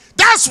daddy.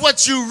 That's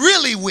what you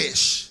really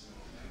wish.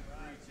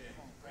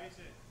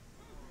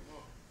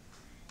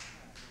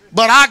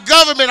 But our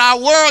government, our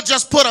world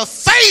just put a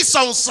face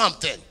on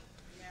something.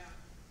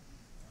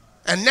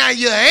 And now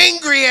you're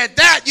angry at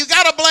that. You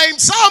got to blame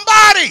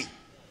somebody.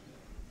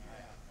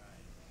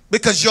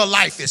 Because your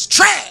life is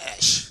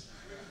trash.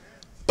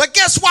 But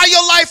guess why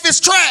your life is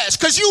trash?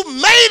 Because you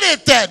made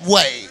it that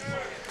way.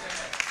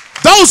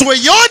 Those were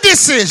your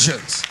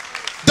decisions.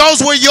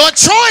 Those were your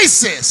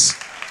choices.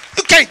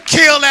 You can't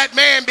kill that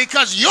man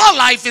because your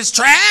life is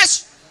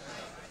trash.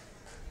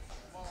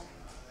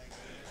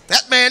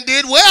 That man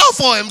did well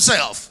for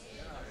himself.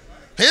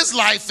 His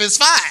life is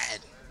fine.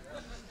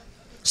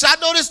 So I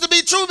know this to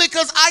be true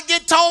because I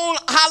get told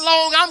how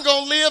long I'm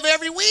going to live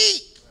every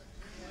week.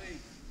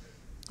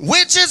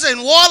 Witches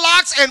and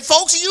warlocks and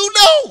folks you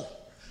know.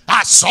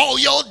 I saw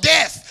your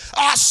death.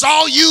 I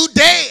saw you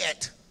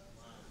dead.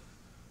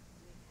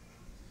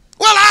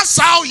 Well, I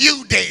saw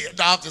you dead.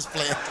 No, I'm just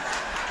playing.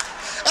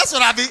 That's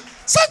what I be.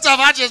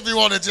 Sometimes I just be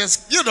want to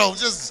just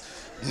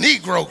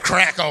Negro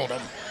crack on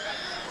them.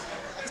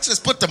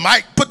 Just put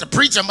the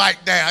preacher mic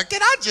down.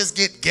 Can I just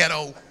get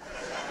ghetto?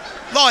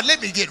 Lord,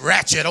 let me get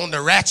ratchet on the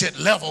ratchet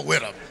level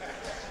with them.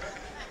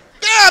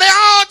 Yeah,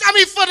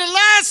 for the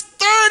last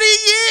 30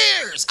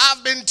 years,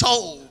 I've been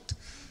told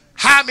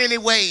how many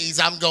ways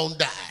I'm going to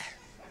die.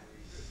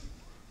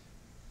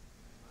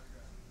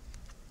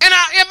 And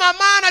in my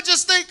mind, I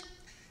just think,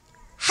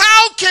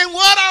 how can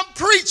what I'm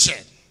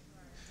preaching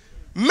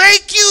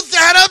make you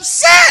that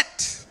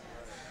upset?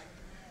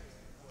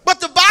 But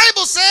the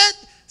Bible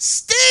said,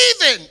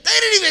 Stephen, they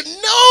didn't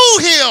even know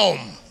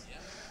him.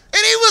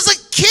 And he was a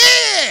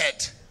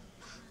kid,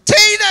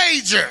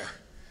 teenager.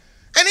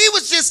 And he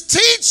was just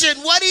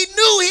teaching what he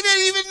knew. He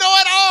didn't even know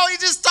it all. He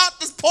just taught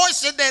this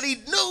portion that he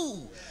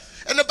knew.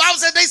 And the Bible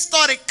said they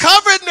started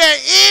covering their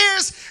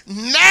ears,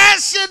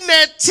 gnashing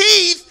their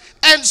teeth,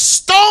 and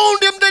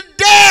stoned him to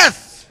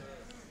death.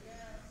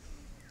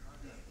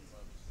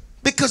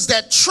 Because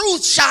that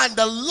truth shined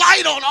a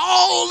light on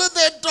all of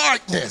their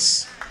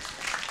darkness.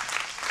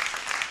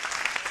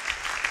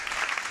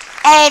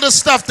 All the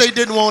stuff they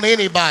didn't want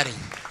anybody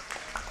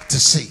to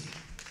see.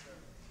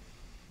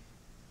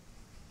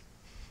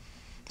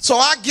 So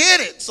I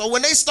get it. So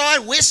when they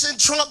start wishing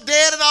Trump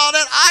dead and all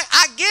that,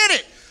 I get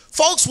it.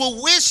 Folks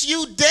will wish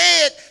you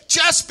dead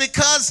just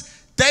because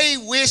they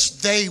wish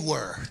they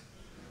were.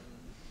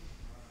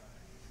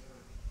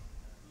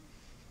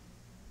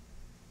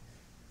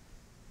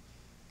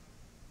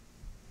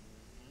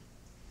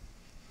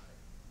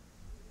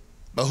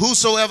 But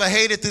whosoever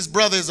hateth his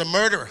brother is a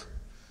murderer.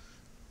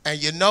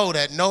 And you know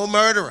that no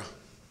murderer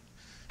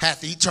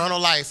hath eternal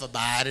life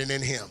abiding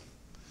in him.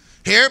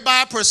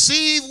 Hereby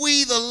perceive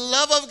we the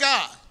love of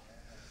God,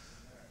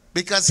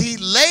 because he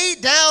laid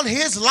down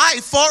his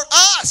life for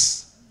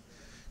us.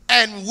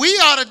 And we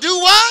ought to do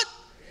what?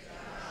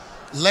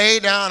 Lay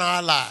down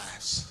our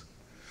lives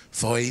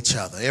for each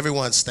other.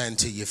 Everyone stand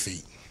to your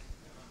feet.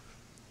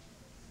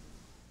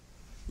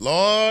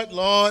 Lord,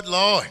 Lord,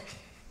 Lord.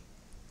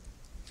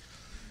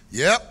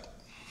 Yep.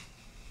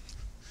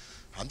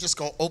 I'm just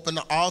going to open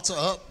the altar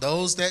up.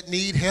 Those that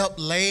need help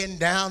laying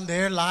down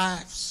their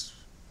lives.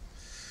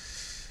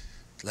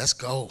 Let's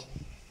go.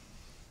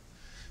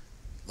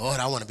 Lord,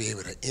 I want to be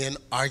able to end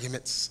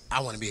arguments. I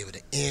want to be able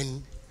to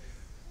end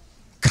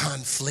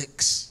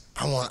conflicts.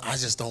 I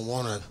just don't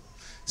want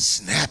to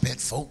snap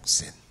at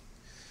folks and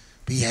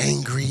be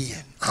angry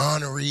and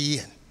ornery.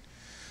 And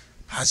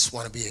I just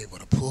want to be able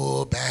to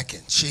pull back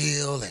and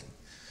chill. And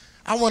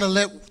I want to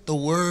let the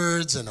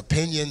words and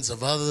opinions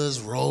of others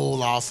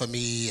roll off of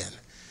me. And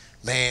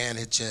man,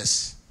 it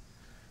just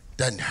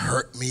doesn't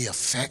hurt me,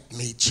 affect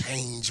me,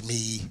 change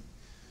me.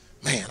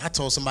 Man, I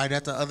told somebody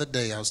that the other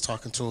day. I was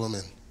talking to them,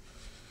 and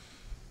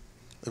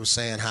they were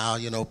saying how,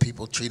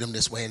 people treat them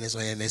this way, and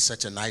they're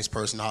such a nice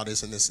person, all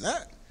this and this and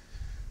that.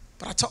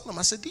 But I told them,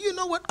 I said, do you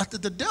know what?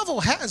 The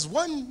devil has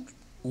one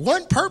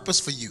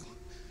purpose for you,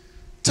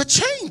 to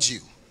change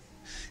you.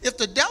 If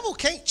the devil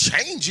can't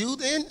change you,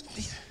 then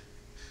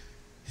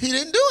he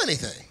didn't do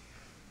anything.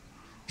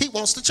 He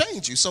wants to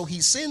change you. So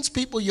he sends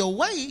people your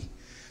way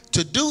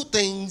to do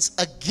things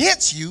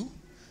against you,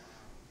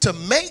 to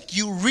make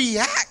you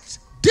react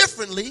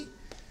differently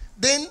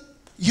than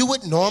you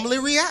would normally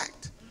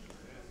react.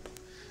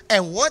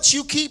 And once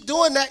you keep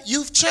doing that,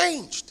 you've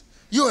changed.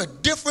 You're a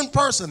different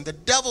person. The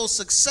devil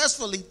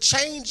successfully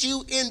changed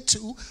you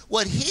into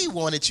what he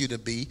wanted you to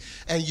be,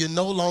 and you're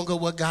no longer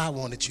what God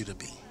wanted you to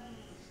be.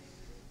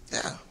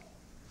 Yeah.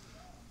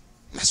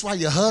 That's why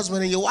your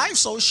husband and your wife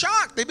so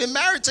shocked. They've been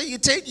married to you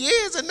 10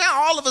 years, and now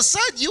all of a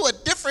sudden you're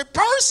a different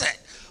person.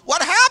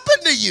 What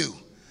happened to you?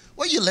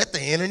 Well, you let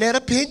the internet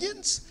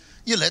opinions,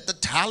 you let the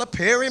Tyler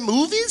Perry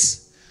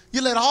movies,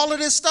 you let all of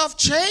this stuff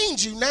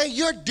change you. Now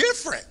you're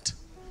different.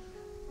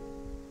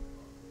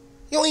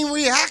 You don't even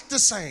react the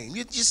same.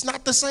 You're just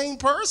not the same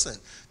person.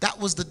 That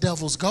was the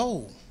devil's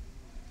goal.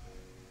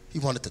 He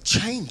wanted to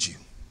change you.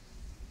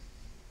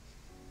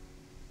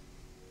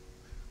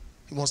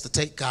 He wants to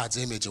take God's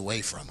image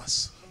away from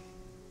us.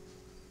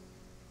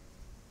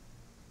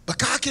 But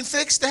God can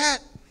fix that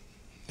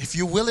if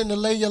you're willing to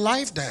lay your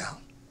life down.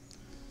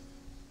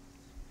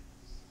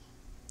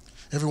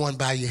 Everyone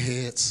bow your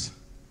heads.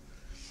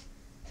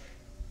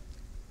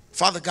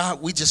 Father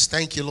God, we just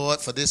thank you, Lord,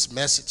 for this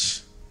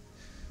message.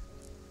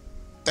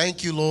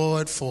 Thank you,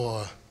 Lord,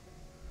 for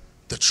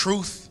the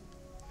truth.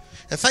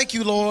 And thank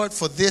you, Lord,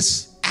 for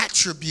this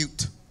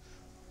attribute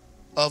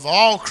of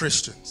all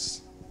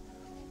Christians,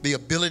 the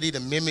ability to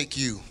mimic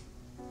you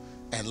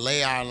and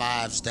lay our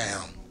lives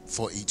down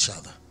for each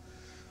other.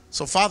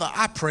 So, Father,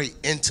 I pray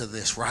into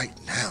this right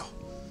now,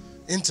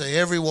 into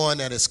everyone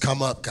that has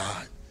come up,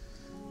 God,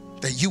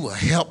 that you will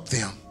help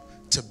them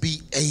to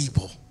be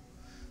able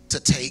to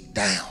take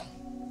down,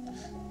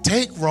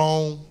 take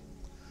wrong,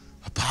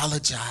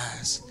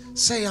 apologize,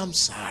 say I'm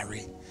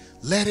sorry,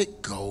 let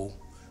it go,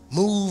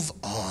 move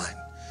on,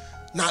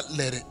 not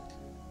let it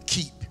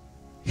keep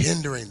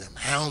hindering them,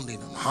 hounding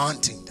them,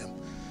 haunting them.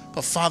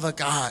 But Father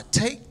God,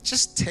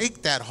 just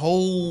take that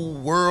whole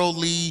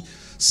worldly,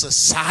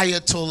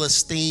 societal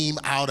esteem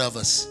out of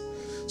us,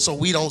 so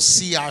we don't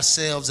see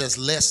ourselves as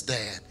less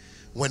than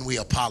when we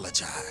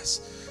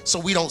apologize. So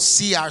we don't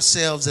see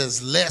ourselves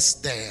as less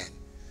than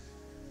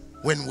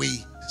when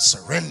we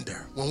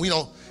surrender. When we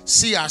don't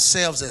see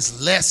ourselves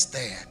as less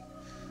than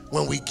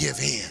when we give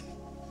in.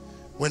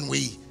 When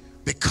we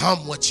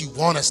become what you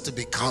want us to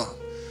become.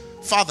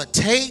 Father,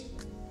 take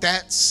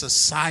that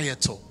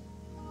societal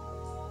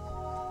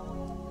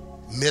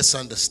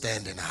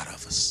misunderstanding out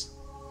of us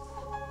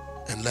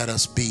and let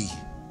us be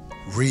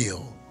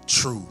real,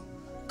 true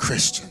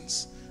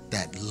Christians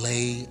that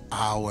lay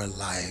our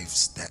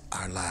lives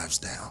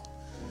down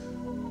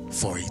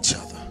for each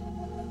other.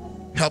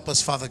 Help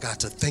us, Father God,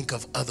 to think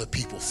of other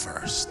people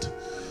first.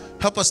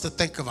 Help us to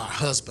think of our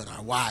husband,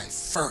 our wife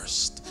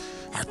first,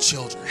 our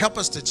children. Help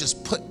us to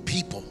just put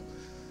people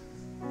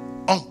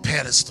on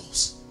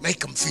pedestals.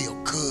 Make them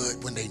feel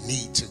good when they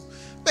need to.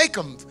 Make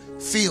them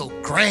feel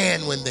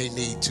grand when they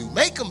need to.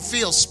 Make them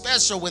feel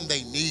special when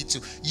they need to.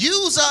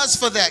 Use us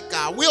for that,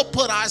 God. We'll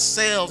put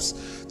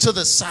ourselves to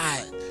the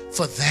side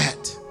for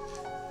that,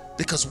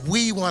 because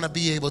we want to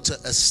be able to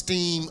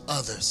esteem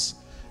others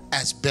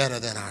as better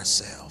than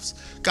ourselves.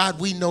 God,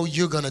 we know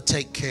you're going to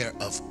take care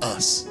of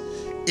us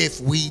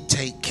if we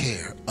take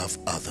care of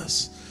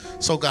others.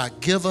 So God,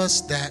 give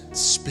us that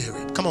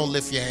spirit. Come on,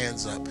 lift your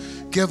hands up.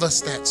 Give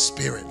us that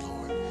spirit,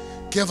 Lord.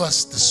 Give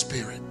us the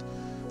spirit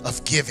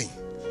of giving,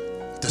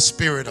 the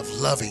spirit of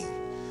loving,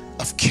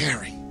 of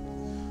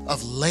caring,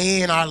 of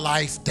laying our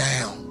life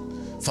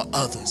down for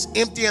others,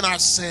 emptying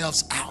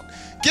ourselves out.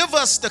 Give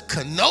us the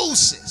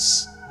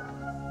kenosis,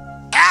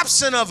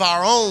 absent of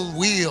our own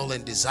will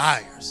and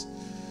desires,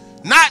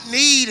 not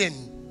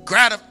needing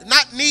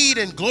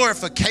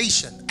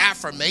glorification,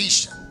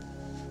 affirmation,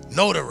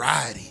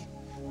 notoriety.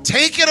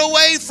 Take it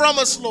away from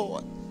us,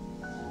 Lord,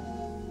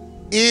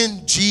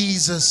 in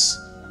Jesus'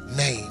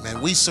 name.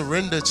 And we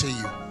surrender to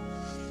you.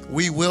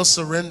 We will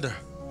surrender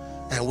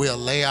and we'll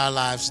lay our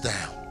lives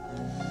down.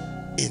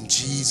 In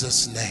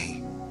Jesus'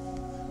 name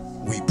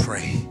we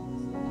pray.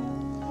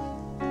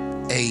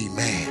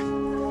 Amen.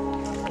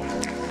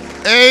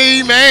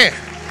 Amen.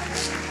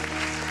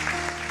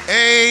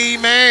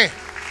 Amen.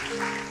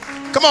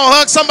 Come on,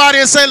 hug somebody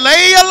and say,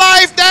 lay your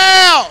life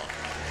down.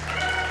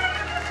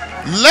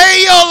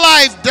 Lay your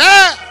life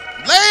down.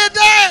 Lay it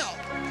down.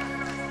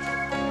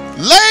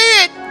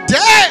 Lay it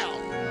down.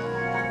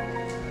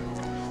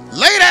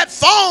 Lay that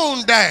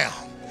phone down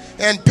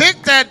and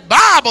pick that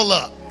Bible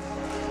up.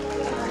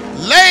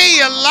 Lay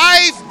your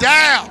life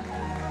down.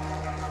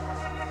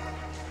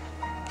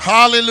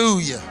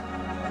 Hallelujah.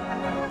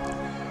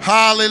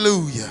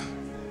 Hallelujah.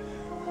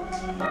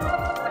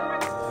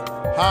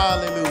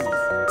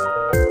 Hallelujah.